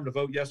twist their arm to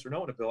vote yes or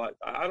no on a bill.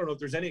 I don't know if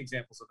there's any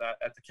examples of that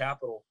at the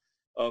Capitol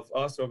of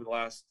us over the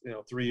last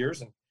 3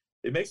 years, and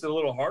it makes it a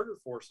little harder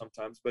for us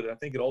sometimes, but I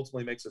think it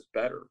ultimately makes us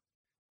better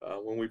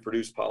when we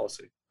produce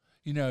policy.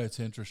 You know,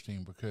 it's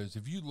interesting because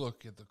if you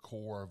look at the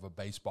core of a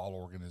baseball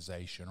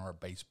organization or a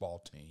baseball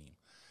team,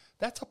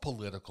 that's a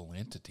political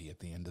entity at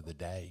the end of the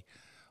day.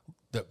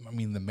 The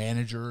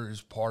manager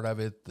is part of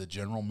it, the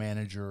general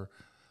manager,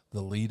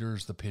 the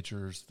leaders, the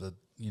pitchers,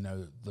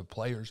 the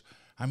players.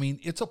 I mean,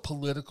 it's a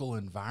political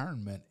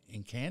environment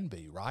and can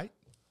be, right?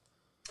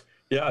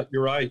 Yeah,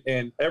 you're right.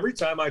 And every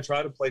time I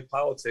try to play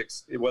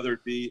politics, whether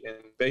it be in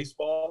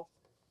baseball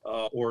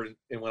or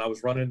when I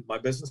was running my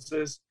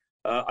businesses,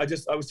 I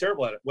was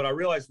terrible at it. What I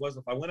realized was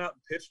if I went out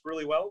and pitched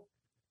really well,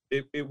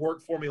 it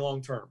worked for me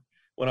long term.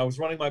 When I was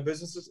running my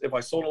businesses, if I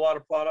sold a lot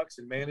of products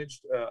and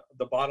managed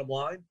the bottom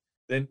line,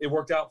 then it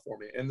worked out for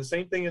me. And the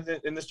same thing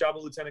in this job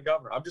of lieutenant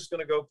governor. I'm just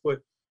going to go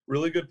put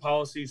really good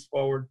policies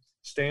forward,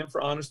 stand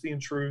for honesty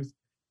and truth,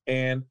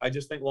 and I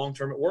just think long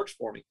term it works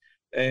for me.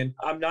 And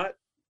I'm not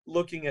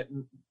looking at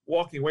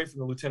walking away from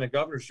the lieutenant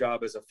governor's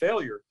job as a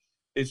failure.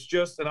 It's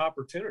just an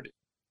opportunity.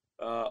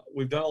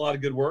 We've done a lot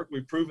of good work.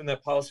 We've proven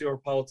that policy over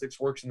politics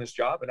works in this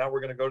job, and now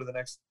we're going to go to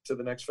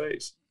the next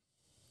phase.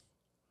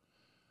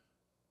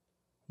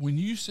 When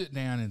you sit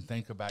down and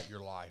think about your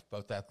life,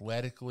 both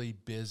athletically,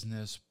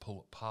 business,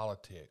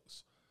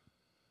 politics,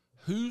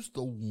 who's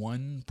the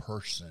one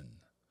person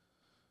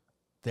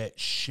that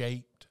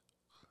shaped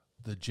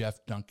the Geoff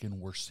Duncan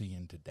we're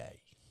seeing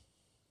today?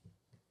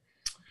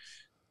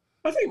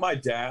 I think my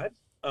dad.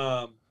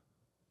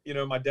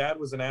 My dad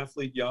was an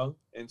athlete young,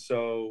 and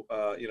so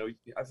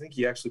I think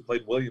he actually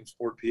played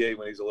Williamsport, PA,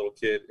 when he was a little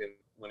kid, and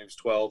when he was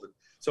 12, and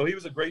so he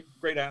was a great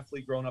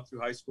athlete growing up through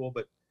high school,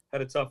 but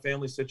had a tough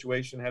family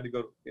situation. Had to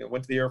go,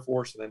 went to the Air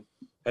Force, and then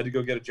had to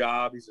go get a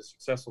job. He's a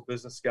successful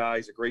business guy.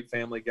 He's a great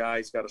family guy.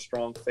 He's got a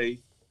strong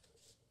faith.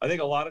 I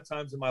think a lot of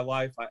times in my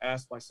life, I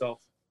asked myself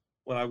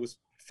when I was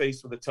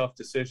faced with a tough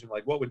decision,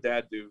 like, what would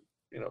Dad do?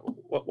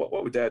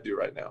 What would Dad do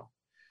right now?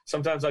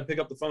 Sometimes I'd pick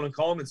up the phone and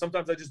call him, and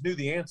sometimes I just knew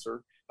the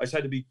answer. I just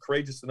had to be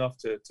courageous enough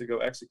to go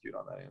execute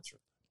on that answer.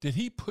 Did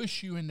he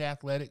push you into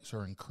athletics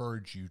or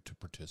encourage you to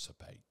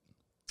participate?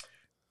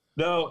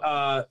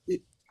 No,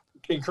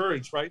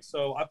 encouraged, right?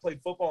 So I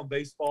played football and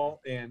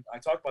baseball, and I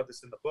talk about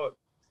this in the book.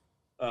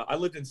 I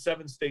lived in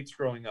 7 states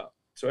growing up.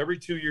 So every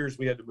 2 years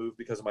we had to move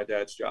because of my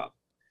dad's job.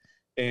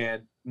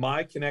 And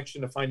my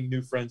connection to finding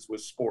new friends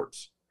was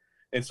sports.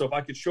 And so if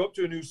I could show up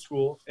to a new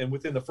school and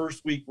within the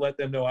first week let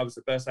them know I was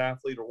the best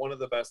athlete or one of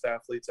the best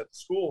athletes at the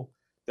school,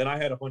 then I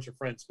had a bunch of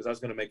friends because I was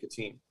going to make a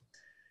team.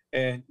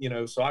 And,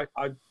 so I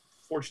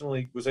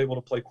fortunately was able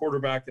to play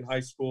quarterback in high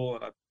school,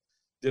 and I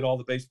did all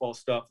the baseball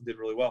stuff and did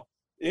really well.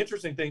 The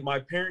interesting thing, my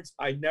parents,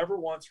 I never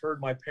once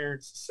heard my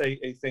parents say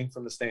a thing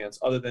from the stands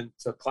other than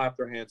to clap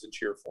their hands and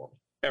cheer for me,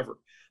 ever.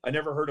 I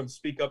never heard them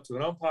speak up to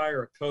an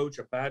umpire, a coach,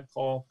 a bad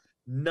call,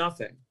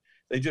 nothing.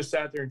 They just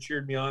sat there and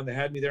cheered me on. They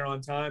had me there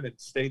on time and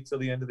stayed till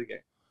the end of the game.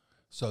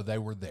 So they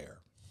were there.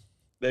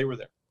 They were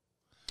there.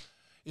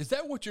 Is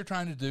that what you're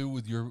trying to do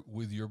with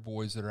your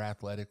boys that are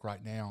athletic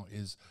right now?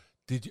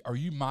 Are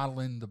you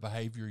modeling the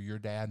behavior your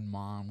dad and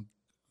mom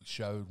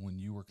showed when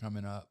you were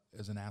coming up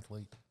as an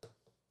athlete?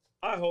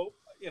 I hope.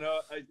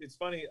 It's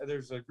funny.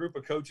 There's a group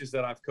of coaches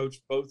that I've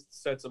coached both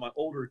sets of my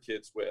older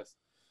kids with.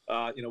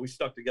 We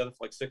stuck together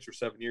for like 6 or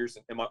 7 years,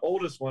 and my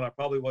oldest one, I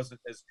probably wasn't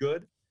as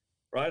good,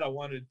 right? I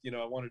wanted to,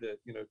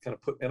 kind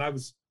of and I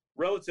was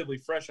relatively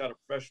fresh out of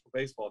professional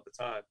baseball at the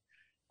time.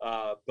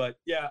 But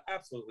yeah,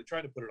 absolutely.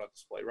 Trying to put it on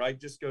display, right?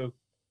 Just go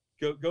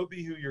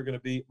be who you're going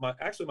to be. My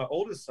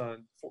oldest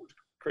son,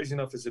 crazy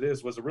enough as it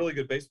is, was a really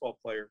good baseball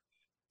player,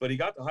 but he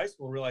got to high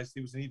school and realized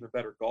he was an even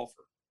better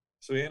golfer.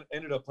 So he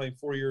ended up playing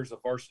 4 years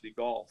of varsity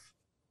golf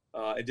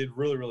and did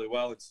really, really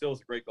well. And still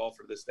is a great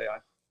golfer to this day.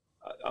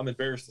 I'm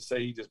embarrassed to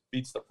say he just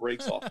beats the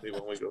brakes off me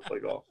when we go play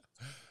golf.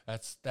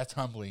 That's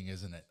humbling,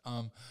 isn't it?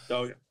 Oh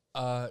yeah.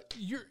 I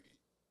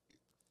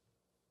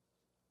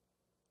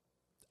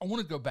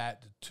want to go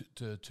back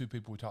to two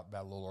people we talked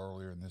about a little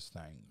earlier in this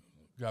thing,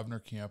 Governor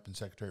Kemp and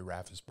Secretary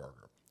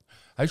Raffensperger.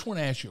 I just want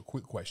to ask you a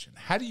quick question.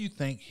 How do you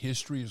think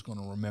history is going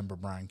to remember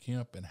Brian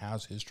Kemp, and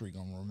how's history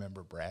going to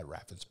remember Brad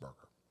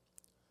Raffensperger?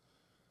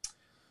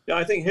 Yeah,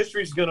 I think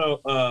history is going to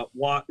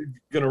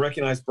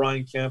recognize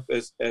Brian Kemp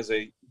as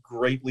a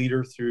great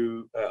leader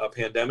through a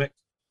pandemic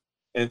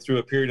and through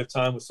a period of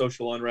time with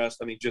social unrest.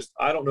 I mean,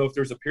 I don't know if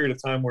there's a period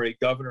of time where a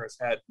governor has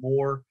had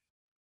more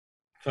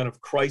kind of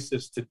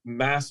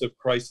massive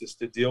crisis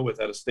to deal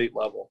with at a state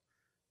level.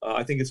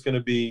 I think it's going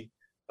to be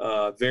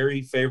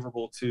very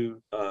favorable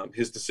to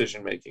his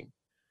decision making,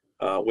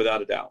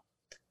 without a doubt.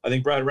 I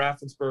think Brad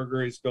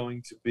Raffensperger is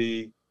going to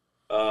be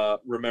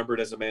remembered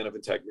as a man of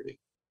integrity.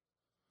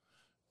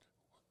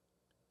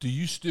 Do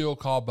you still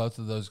call both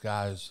of those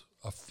guys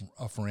a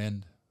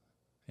friend?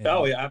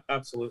 Oh, yeah,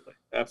 absolutely.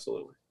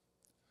 Absolutely.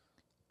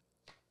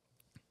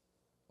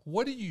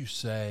 What do you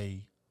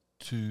say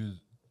to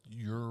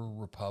your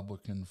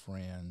Republican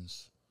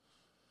friends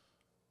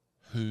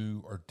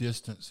who are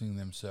distancing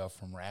themselves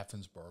from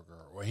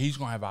Raffensperger? Well, he's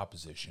going to have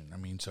opposition. I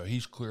mean, so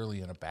he's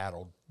clearly in a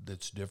battle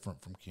that's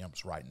different from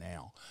Kemp's right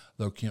now,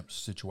 though Kemp's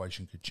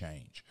situation could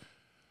change.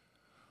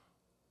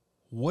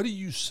 What do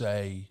you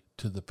say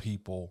to the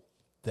people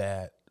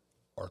that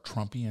are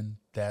Trumpian,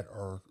 that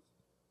are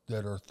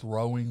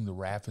throwing the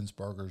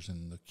Raffenspergers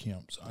and the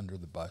Kemps under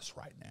the bus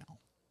right now?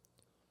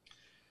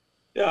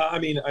 Yeah, I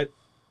mean, I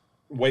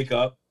wake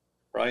up,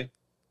 right?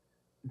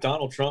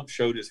 Donald Trump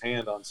showed his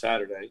hand on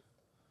Saturday.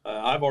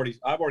 I've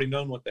already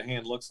known what the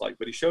hand looks like,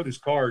 but he showed his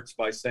cards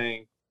by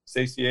saying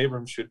Stacey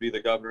Abrams should be the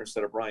governor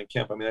instead of Brian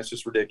Kemp. I mean, that's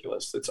just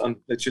ridiculous. It's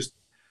just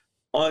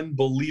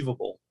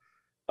unbelievable.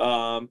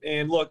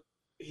 And look,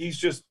 he's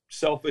just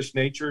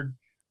selfish-natured.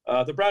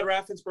 The Brad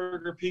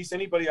Raffensperger piece,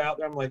 anybody out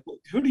there, I'm like, look,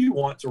 who do you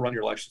want to run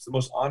your election? It's the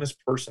most honest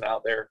person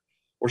out there,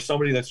 or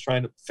somebody that's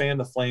trying to fan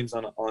the flames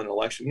on an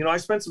election. I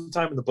spent some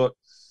time in the book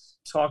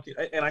talking,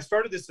 and I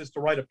started this as to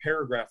write a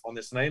paragraph on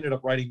this, and I ended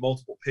up writing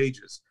multiple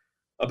pages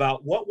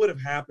about what would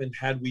have happened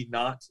had we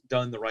not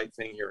done the right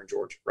thing here in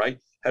Georgia, right?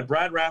 Had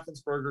Brad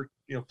Raffensperger,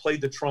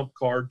 played the Trump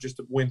card just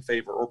to win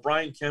favor, or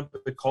Brian Kemp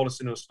had called us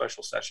into a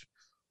special session,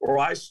 or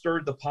I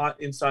stirred the pot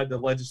inside the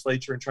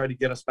legislature and tried to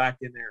get us back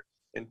in there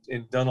and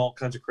done all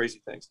kinds of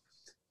crazy things.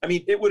 I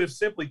mean, it would have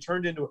simply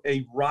turned into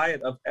a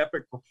riot of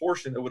epic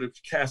proportion that would have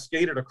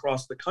cascaded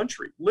across the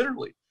country,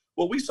 literally.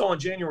 What we saw on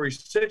January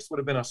 6th would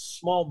have been a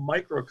small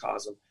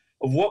microcosm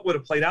of what would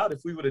have played out if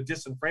we would have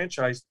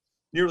disenfranchised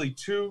nearly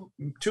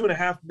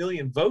 2.5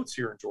 million votes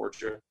here in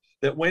Georgia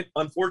that went,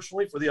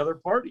 unfortunately, for the other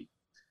party.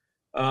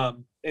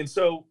 And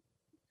so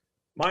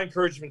my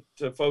encouragement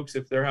to folks,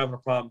 if they're having a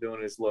problem doing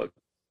it, is, look,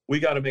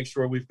 we got to make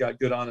sure we've got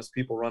good, honest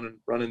people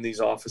running these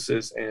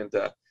offices, and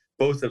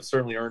both have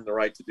certainly earned the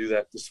right to do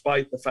that,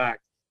 despite the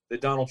fact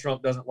that Donald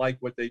Trump doesn't like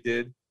what they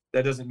did.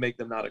 That doesn't make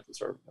them not a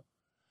conservative.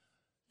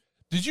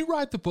 Did you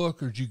write the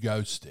book or did you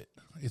ghost it?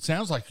 It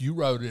sounds like you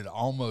wrote it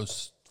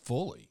almost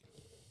fully.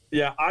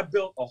 Yeah, I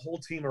built a whole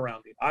team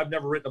around me. I've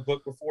never written a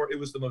book before. It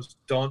was the most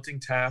daunting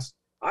task.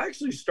 I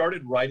actually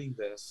started writing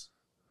this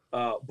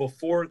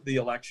before the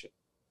election,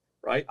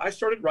 right? I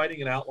started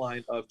writing an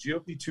outline of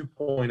GOP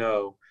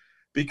 2.0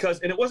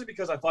 and it wasn't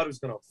because I thought it was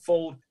going to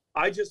fold.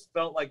 I just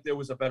felt like there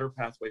was a better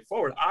pathway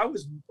forward. I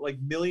was like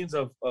millions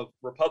of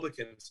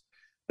Republicans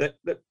that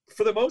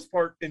for the most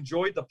part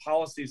enjoyed the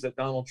policies that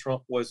Donald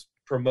Trump was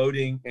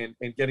promoting and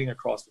getting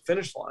across the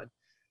finish line,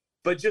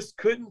 but just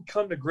couldn't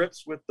come to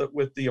grips with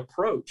the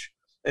approach.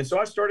 And so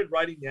I started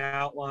writing the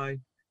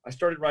outline. I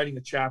started writing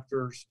the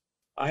chapters.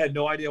 I had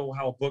no idea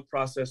how a book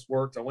process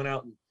worked. I went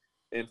out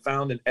and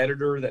found an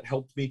editor that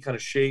helped me kind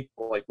of shape,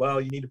 like, well,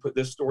 you need to put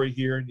this story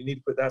here and you need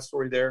to put that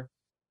story there.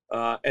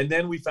 And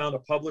then we found a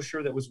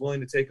publisher that was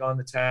willing to take on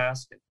the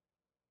task.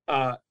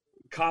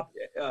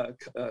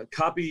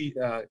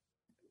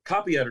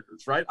 Copy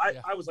editors, right?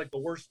 I was like the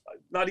worst.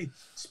 Not even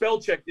spell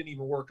check didn't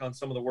even work on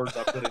some of the words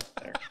I put in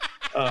there.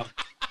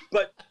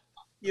 But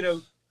you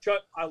know,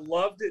 Chuck, I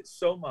loved it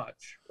so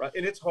much, right?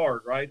 And it's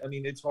hard, right? I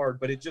mean, it's hard,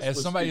 but it just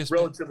was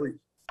relatively.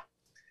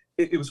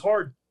 It was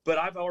hard, but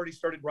I've already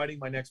started writing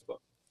my next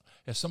book.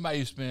 As somebody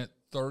who spent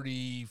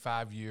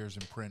 35 years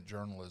in print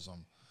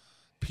journalism,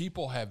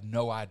 people have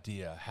no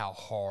idea how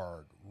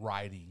hard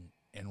writing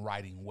and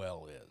writing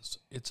well is.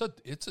 It's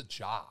a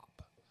job.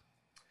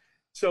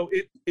 So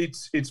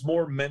it's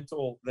more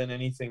mental than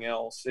anything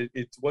else.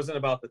 It wasn't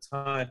about the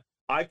time.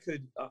 I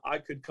could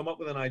come up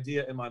with an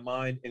idea in my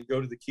mind and go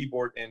to the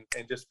keyboard and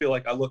just feel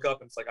like I look up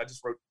and it's like I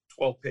just wrote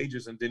 12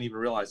 pages and didn't even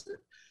realize it.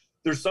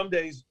 There's some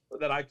days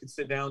that I could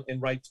sit down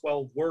and write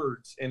 12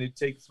 words and it'd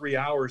take 3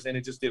 hours and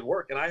it just didn't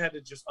work. And I had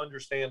to just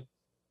understand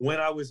when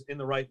I was in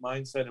the right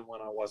mindset and when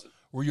I wasn't.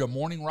 Were you a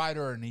morning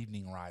writer or an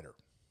evening writer?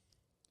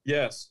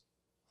 Yes.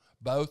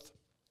 Both?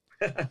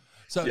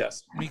 So,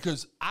 yes.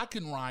 Because I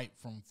can write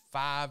from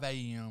 5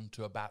 a.m.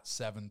 to about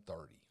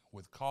 7:30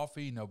 with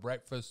coffee, no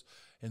breakfast.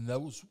 And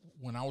those,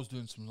 when I was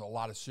doing a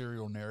lot of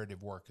serial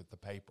narrative work at the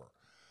paper,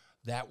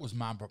 that was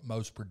my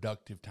most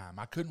productive time.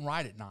 I couldn't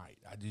write at night.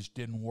 I just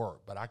didn't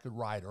work. But I could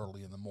write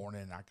early in the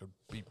morning and I could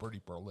be pretty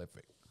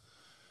prolific.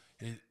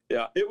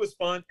 Yeah, it was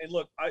fun. And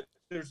look,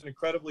 there's an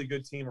incredibly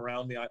good team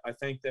around me. I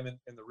thank them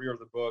in the rear of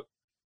the book,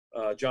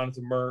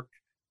 Jonathan Merck,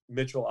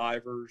 Mitchell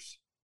Ivers,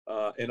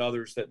 and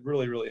others that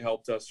really, really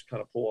helped us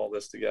kind of pull all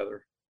this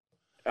together.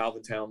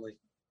 Alvin Townley.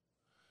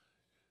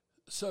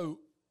 So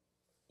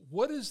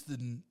what is I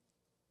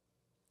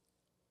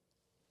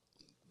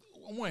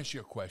want to ask you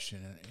a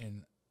question,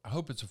 and I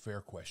hope it's a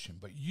fair question,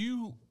 but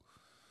you,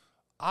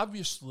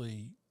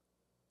 obviously,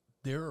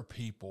 there are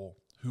people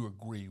who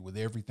agree with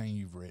everything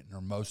you've written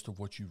or most of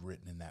what you've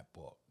written in that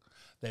book.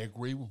 They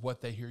agree with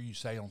what they hear you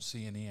say on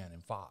CNN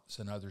and Fox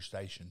and other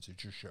stations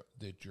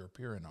that you're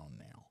appearing on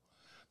now.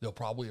 They'll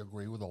probably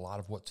agree with a lot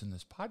of what's in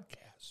this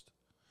podcast.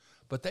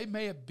 But they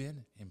may have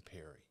been in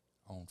Perry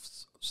on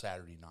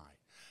Saturday night.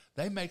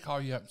 They may call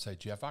you up and say,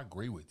 Geoff, I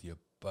agree with you,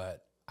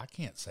 but I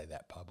can't say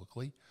that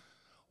publicly.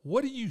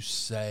 What do you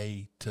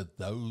say to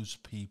those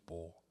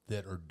people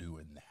that are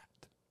doing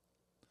that?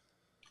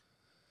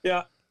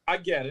 Yeah, I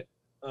get it.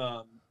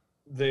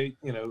 They,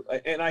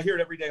 and I hear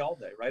it every day, all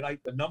day, right?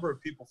 A number of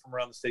people from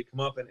around the state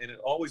come up and it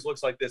always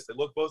looks like this. They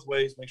look both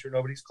ways, make sure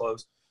nobody's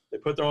close. They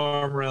put their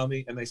arm around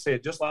me and they say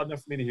it just loud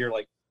enough for me to hear,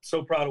 like,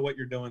 so proud of what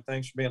you're doing.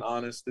 Thanks for being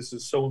honest. This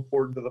is so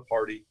important to the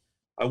party.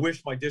 I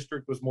wish my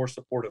district was more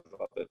supportive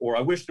of it. Or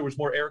I wish there was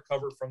more air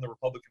cover from the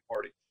Republican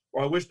Party.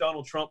 Or I wish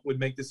Donald Trump would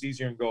make this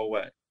easier and go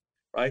away,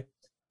 right?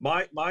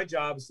 My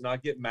job is to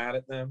not get mad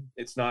at them.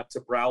 It's not to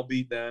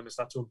browbeat them. It's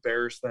not to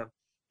embarrass them.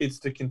 It's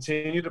to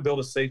continue to build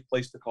a safe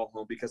place to call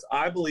home, because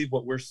I believe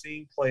what we're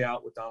seeing play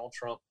out with Donald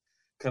Trump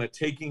kind of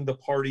taking the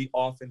party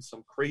off in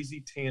some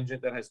crazy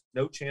tangent that has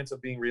no chance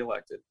of being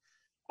reelected.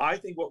 I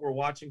think what we're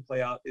watching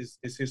play out is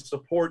his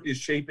support is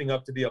shaping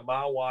up to be a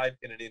mile wide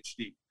and an inch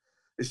deep.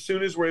 As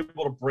soon as we're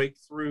able to break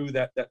through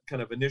that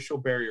kind of initial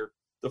barrier,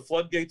 the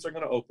floodgates are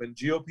going to open.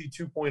 GOP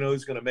 2.0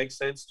 is going to make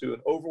sense to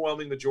an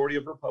overwhelming majority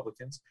of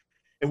Republicans,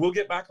 and we'll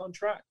get back on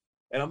track.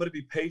 And I'm going to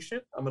be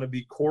patient. I'm going to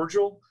be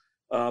cordial.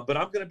 But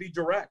I'm going to be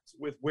direct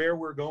with where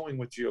we're going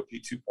with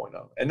GOP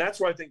 2.0. And that's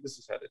where I think this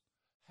is headed.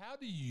 How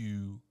do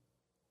you,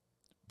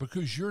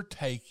 because you're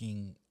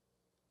taking,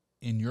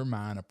 in your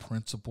mind, a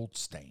principled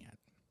stand,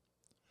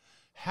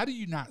 how do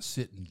you not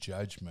sit in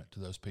judgment to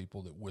those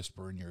people that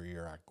whisper in your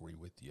ear, I agree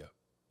with you,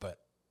 but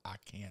I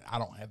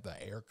don't have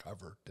the air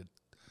cover to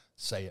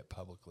say it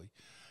publicly?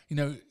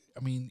 I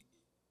mean,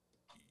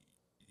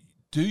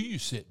 do you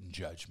sit in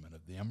judgment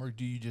of them, or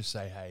do you just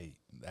say, hey,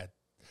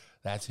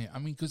 that's him? I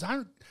mean, because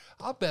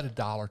I'll bet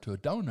 $1 to a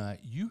donut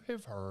you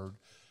have heard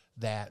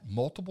that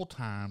multiple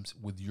times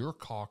with your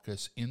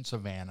caucus in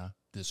Savannah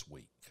this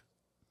week.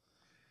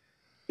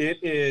 It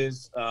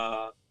is,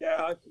 for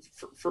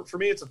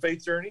me, it's a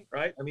faith journey,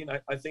 right? I mean,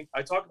 I think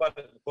I talk about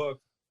it in the book.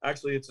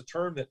 Actually, it's a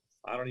term that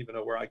I don't even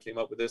know where I came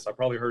up with this. I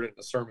probably heard it in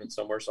a sermon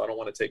somewhere, so I don't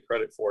want to take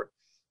credit for it.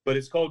 But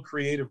it's called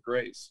creative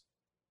grace,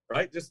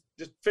 right? Just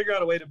figure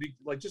out a way to be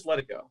like, just let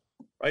it go,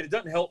 right? It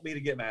doesn't help me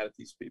to get mad at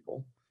these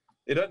people.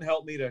 It doesn't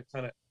help me to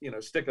kind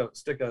of, stick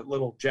a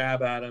little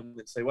jab at them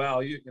and say,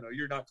 well,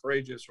 you're not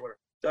courageous or whatever.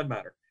 Doesn't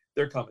matter.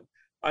 They're coming.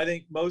 I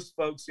think most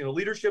folks,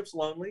 leadership's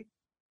lonely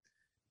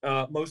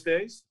most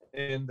days,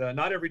 and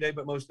not every day,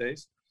 but most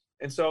days.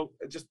 And so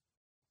just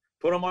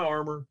put on my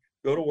armor,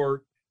 go to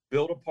work,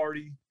 build a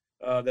party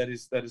that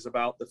is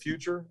about the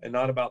future and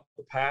not about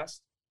the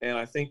past. And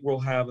I think we'll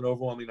have an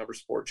overwhelming number of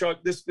support.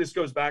 Chuck, this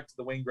goes back to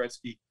the Wayne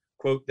Gretzky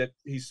quote that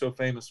he's so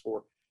famous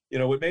for.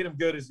 What made him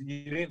good is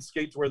he didn't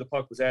skate to where the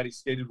puck was at. He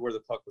skated where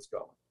the puck was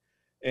going.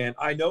 And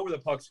I know where the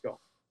puck's going.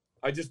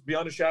 I just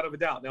beyond a shadow of a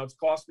doubt. Now, it's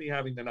cost me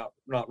having to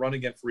not run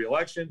again for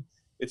re-election.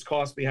 It's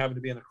cost me having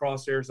to be in the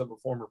crosshairs of a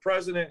former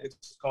president.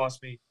 It's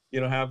cost me,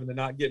 having to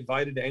not get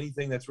invited to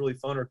anything that's really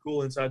fun or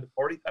cool inside the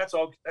party. That's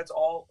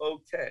all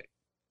okay.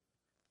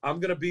 I'm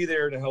going to be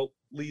there to help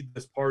lead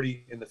this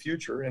party in the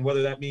future. And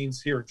whether that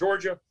means here in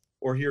Georgia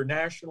or here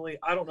nationally,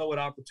 I don't know what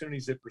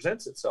opportunities it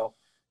presents itself,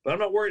 but I'm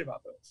not worried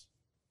about those.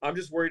 I'm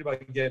just worried about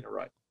getting it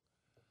right.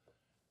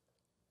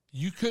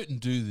 You couldn't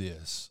do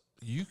this.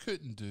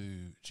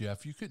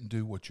 Geoff, you couldn't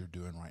do what you're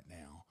doing right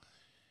now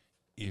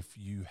if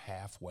you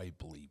halfway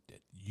believed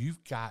it.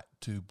 You've got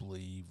to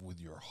believe with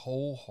your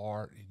whole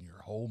heart and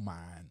your whole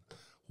mind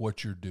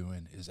what you're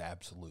doing is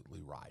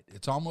absolutely right.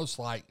 It's almost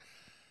like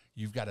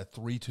you've got a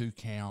 3-2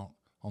 count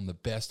on the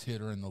best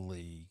hitter in the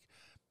league,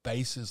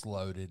 bases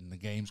loaded, and the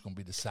game's going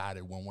to be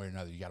decided one way or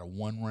another. You got a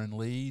 1-run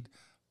lead,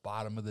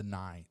 bottom of the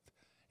ninth,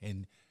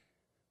 and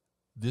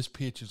this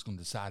pitch is going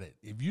to decide it.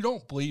 If you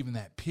don't believe in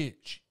that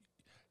pitch,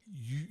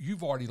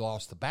 you've already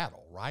lost the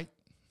battle, right?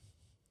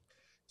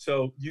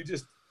 So you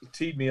just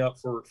teed me up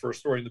for a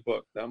story in the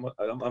book. I'm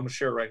going to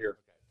share it right here.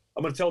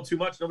 I'm going to tell too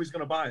much. Nobody's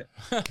going to buy it.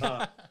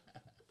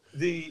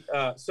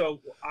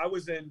 So I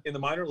was in the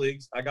minor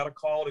leagues. I got a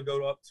call to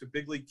go up to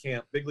big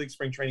league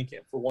spring training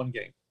camp for one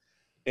game.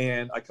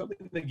 And I come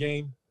in the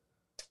game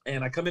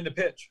and I come in to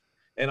pitch.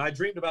 And I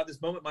dreamed about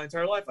this moment my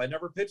entire life. I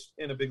never pitched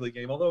in a big league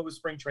game. Although it was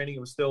spring training,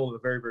 it was still a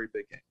very, very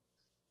big game.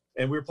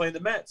 And we were playing the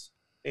Mets.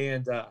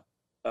 And,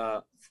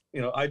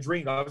 I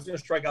dreamed I was going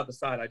to strike out the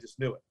side. I just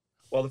knew it.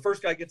 Well, the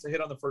first guy gets a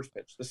hit on the first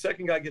pitch. The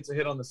second guy gets a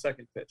hit on the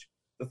second pitch.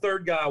 The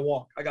third guy, I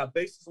walk. I got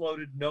bases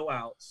loaded, no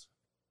outs.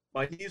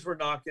 My knees were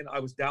knocking. I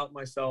was doubting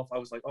myself. I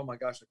was like, oh, my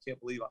gosh, I can't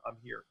believe I'm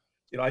here.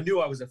 I knew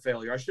I was a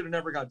failure. I should have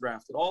never got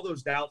drafted. All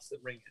those doubts that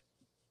ring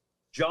in.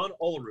 John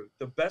Olerud,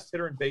 the best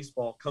hitter in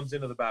baseball, comes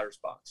into the batter's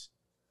box.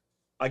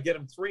 I get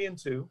him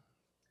 3-2.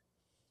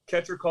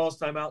 Catcher calls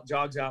timeout,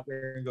 jogs out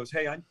there and goes,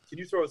 hey, can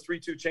you throw a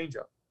 3-2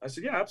 changeup? I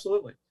said, yeah,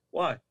 absolutely.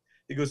 Why?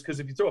 He goes, because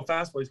if you throw a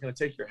fastball, he's going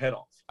to take your head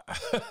off.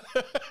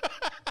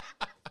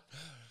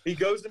 He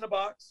goes in the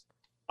box.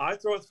 I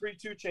throw a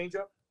 3-2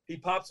 changeup. He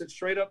pops it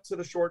straight up to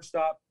the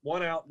shortstop,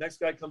 1 out. Next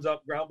guy comes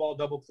up, ground ball,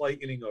 double play,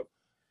 inning over.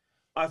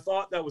 I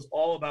thought that was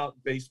all about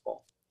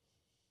baseball.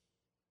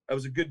 That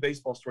was a good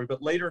baseball story.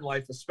 But later in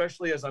life,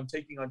 especially as I'm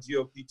taking on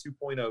GOP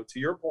 2.0, to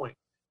your point,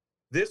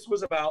 this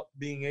was about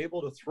being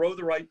able to throw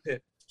the right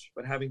pitch,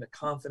 but having the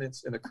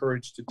confidence and the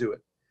courage to do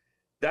it.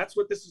 That's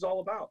what this is all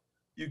about.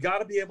 You got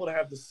to be able to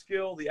have the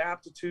skill, the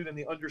aptitude, and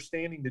the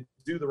understanding to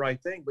do the right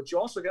thing, but you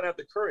also got to have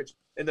the courage.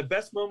 And the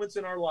best moments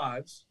in our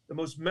lives, the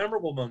most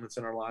memorable moments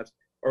in our lives,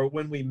 are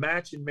when we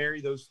match and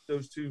marry those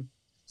two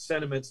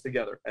sentiments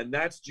together. And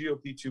that's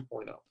GOP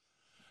 2.0.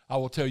 I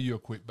will tell you a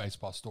quick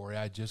baseball story.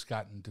 I had just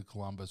gotten to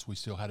Columbus. We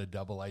still had a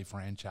AA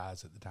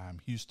franchise at the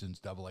time,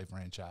 Houston's AA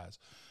franchise.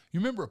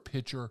 You remember a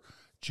pitcher,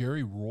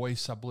 Jerry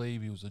Royce, I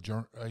believe. He was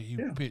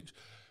pitched.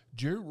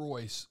 Jerry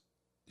Royce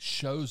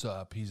shows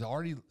up. He's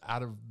already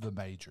out of the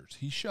majors.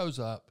 He shows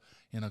up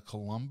in a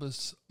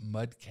Columbus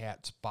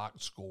Mudcats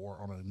box score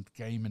on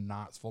a game in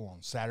Knoxville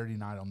on Saturday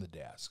night on the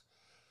desk.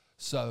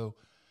 So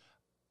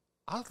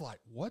I was like,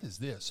 what is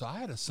this? So I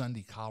had a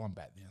Sunday column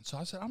back then. So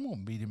I said, I'm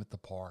going to meet him at the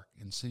park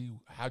and see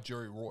how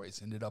Jerry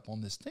Royce ended up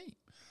on this team.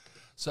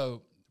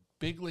 So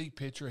big league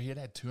pitcher, he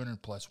had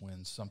 200-plus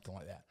wins, something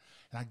like that.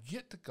 And I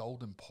get to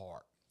Golden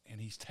Park,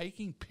 and he's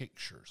taking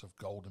pictures of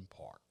Golden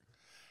Park.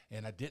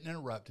 And I didn't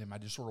interrupt him. I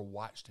just sort of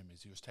watched him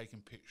as he was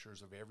taking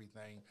pictures of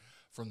everything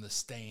from the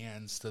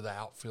stands to the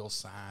outfield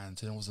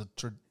signs. And it was a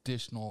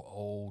traditional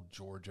old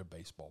Georgia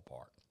baseball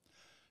park.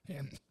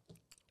 And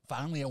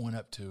finally I went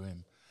up to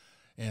him,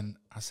 and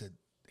I said,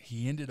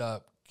 he ended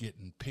up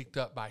getting picked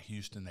up by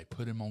Houston. They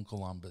put him on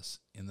Columbus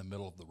in the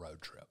middle of the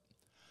road trip.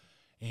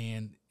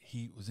 And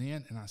he was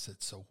in, and I said,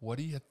 so what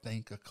do you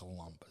think of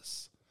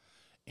Columbus?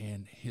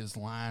 And his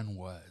line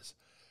was,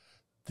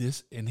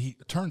 this, and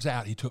turns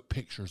out he took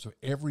pictures of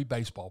every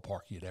baseball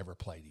park he had ever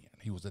played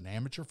in. He was an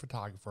amateur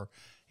photographer,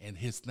 and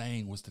his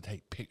thing was to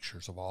take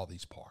pictures of all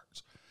these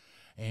parks.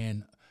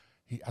 And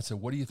I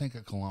said, what do you think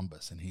of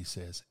Columbus? And he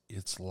says,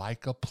 it's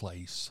like a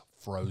place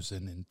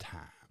frozen in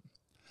time.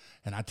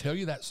 And I tell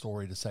you that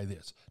story to say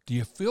this. Do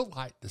you feel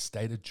like the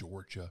state of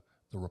Georgia,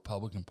 the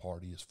Republican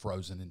Party, is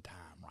frozen in time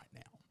right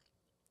now?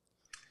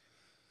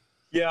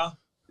 Yeah.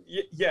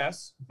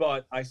 Yes,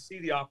 but I see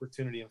the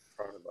opportunity in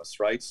front of us,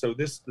 right? So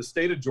the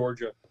state of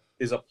Georgia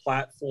is a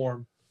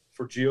platform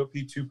for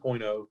GOP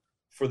 2.0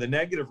 for the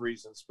negative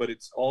reasons, but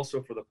it's also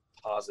for the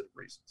positive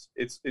reasons.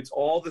 It's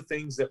all the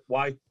things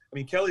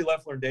Kelly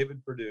Loeffler and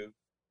David Perdue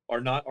are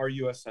not our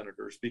U.S.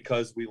 senators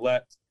because we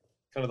let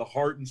kind of the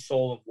heart and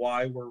soul of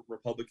why we're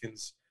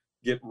Republicans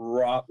get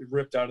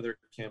ripped out of their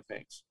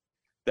campaigns.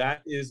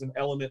 That is an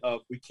element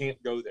of we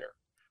can't go there.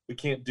 We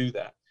can't do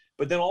that.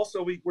 But then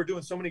also we're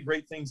doing so many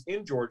great things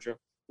in Georgia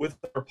with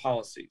our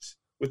policies,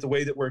 with the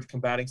way that we're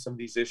combating some of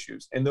these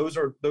issues. And those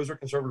are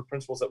conservative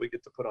principles that we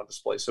get to put on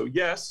display. So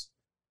yes,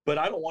 but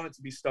I don't want it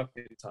to be stuck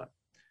in time.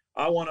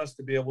 I want us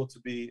to be able to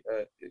be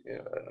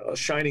a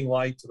shining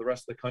light to the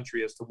rest of the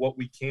country as to what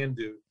we can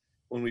do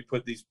when we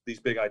put these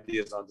big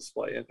ideas on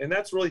display. And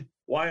that's really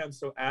why I'm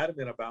so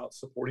adamant about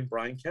supporting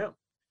Brian Kemp.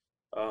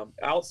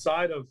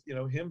 Outside of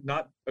him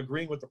not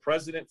agreeing with the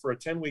president for a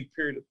 10-week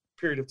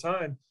period of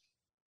time,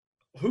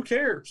 who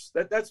cares?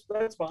 That's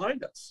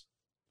behind us.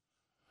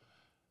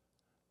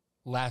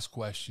 Last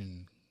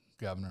question,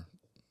 Governor.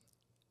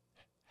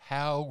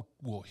 How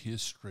will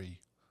history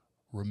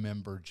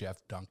remember Geoff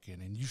Duncan?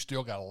 And you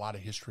still got a lot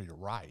of history to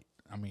write.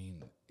 I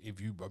mean,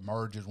 if you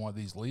emerge as one of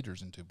these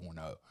leaders in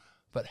 2.0,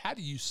 but how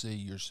do you see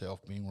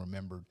yourself being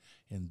remembered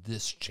in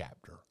this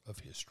chapter of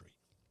history?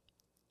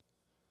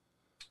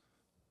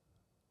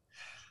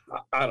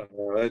 I don't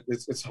know.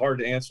 It's hard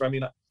to answer. I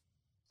mean,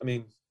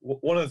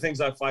 one of the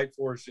things I fight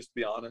for is just to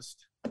be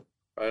honest,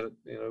 right?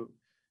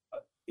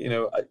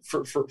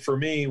 For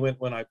me,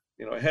 when I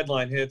a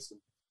headline hits,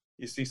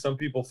 you see some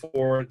people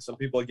for it, some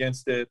people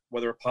against it,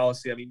 whether a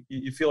policy. I mean,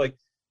 you feel like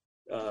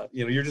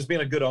you're just being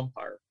a good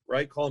umpire,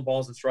 right? Calling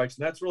balls and strikes,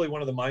 and that's really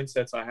one of the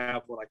mindsets I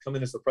have when I come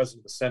in as the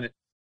president of the Senate.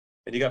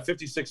 And you got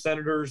 56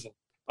 senators, and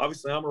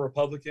obviously I'm a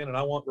Republican, and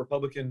I want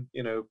Republican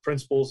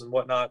principles and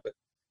whatnot, but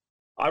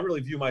I really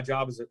view my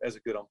job as a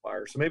good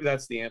umpire. So maybe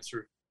that's the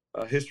answer.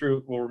 History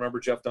will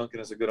remember Geoff Duncan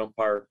as a good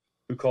umpire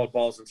who called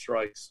balls and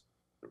strikes,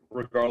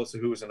 regardless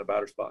of who was in the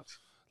batter's box.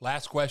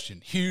 Last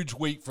question. Huge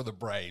week for the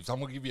Braves. I'm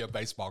going to give you a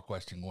baseball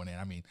question going in.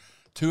 I mean,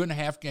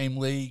 2.5 game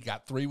lead,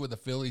 got 3 with the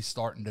Phillies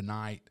starting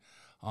tonight.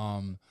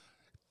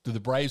 Do the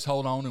Braves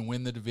hold on and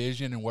win the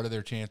division, and what are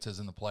their chances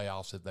in the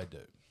playoffs if they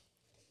do?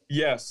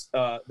 Yes,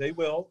 they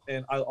will.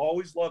 And I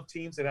always love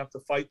teams that have to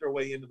fight their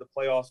way into the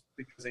playoffs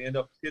because they end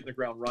up hitting the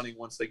ground running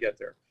once they get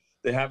there.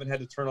 They haven't had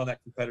to turn on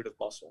that competitive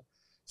muscle.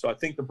 So I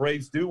think the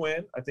Braves do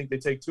win. I think they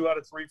take 2 out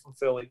of 3 from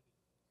Philly,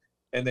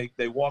 and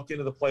they walk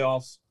into the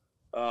playoffs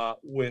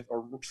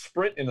or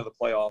sprint into the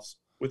playoffs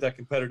with that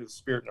competitive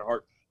spirit in their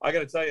heart. I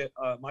got to tell you,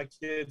 my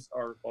kids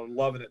are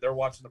loving it. They're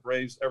watching the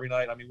Braves every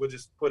night. I mean, we'll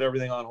just put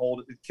everything on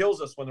hold. It kills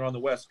us when they're on the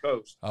West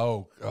Coast.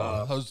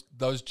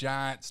 Those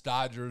Giants,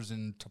 Dodgers,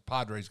 and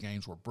Padres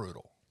games were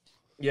brutal.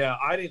 Yeah,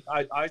 I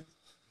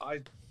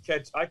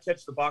catch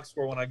the box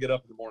score when I get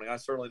up in the morning. I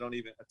certainly don't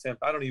even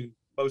attempt. I don't even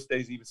most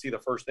days even see the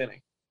first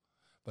inning.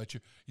 But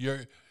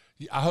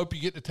I hope you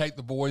get to take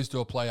the boys to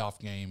a playoff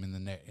game in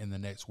the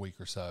next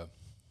week or so.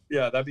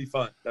 Yeah, that'd be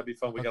fun. We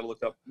got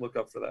to look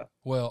up for that.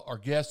 Well, our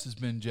guest has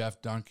been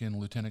Geoff Duncan,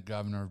 Lieutenant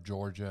Governor of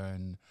Georgia.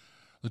 And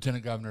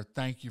Lieutenant Governor,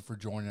 thank you for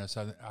joining us.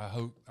 I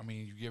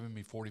mean, you've given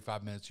me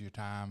 45 minutes of your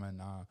time,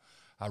 and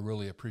I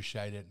really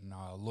appreciate it. And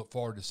I look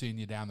forward to seeing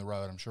you down the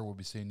road. I'm sure we'll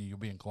be seeing you. You'll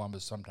be in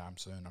Columbus sometime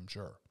soon, I'm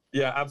sure.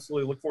 Yeah,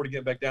 absolutely. Look forward to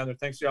getting back down there.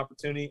 Thanks for the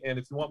opportunity. And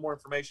if you want more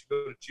information,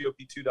 go to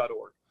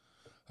GOP2.org.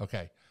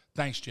 Okay.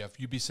 Thanks, Geoff.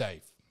 You be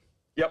safe.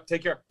 Yep,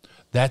 take care.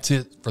 That's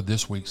it for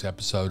this week's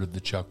episode of The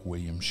Chuck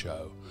Williams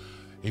Show.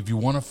 If you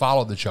want to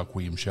follow The Chuck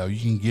Williams Show, you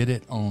can get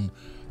it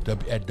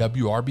at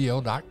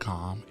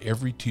WRBL.com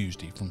every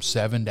Tuesday from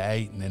 7 to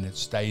 8, and then it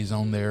stays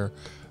on there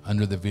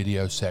under the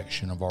video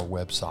section of our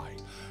website.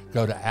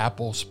 Go to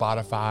Apple,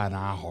 Spotify, and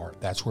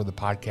iHeart. That's where the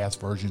podcast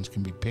versions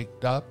can be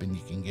picked up, and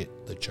you can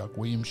get The Chuck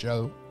Williams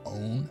Show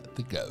on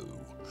the go.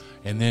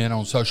 And then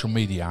on social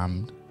media,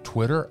 I'm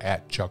Twitter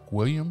at Chuck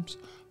Williams,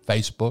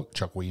 Facebook,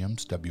 Chuck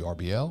Williams,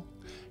 WRBL,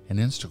 and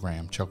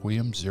Instagram, Chuck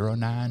Williams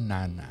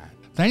 0999.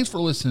 Thanks for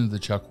listening to The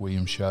Chuck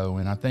Williams Show,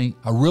 and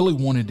I really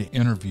wanted to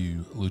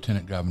interview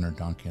Lieutenant Governor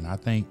Duncan. I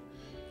think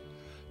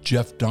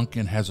Geoff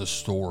Duncan has a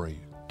story,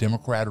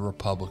 Democrat or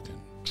Republican,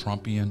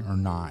 Trumpian or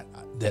not,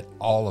 that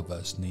all of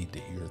us need to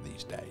hear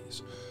these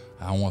days.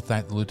 I want to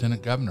thank the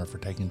Lieutenant Governor for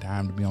taking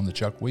time to be on The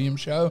Chuck Williams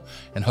Show,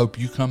 and hope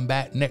you come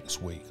back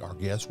next week. Our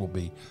guest will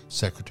be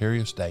Secretary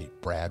of State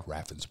Brad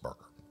Raffensperger.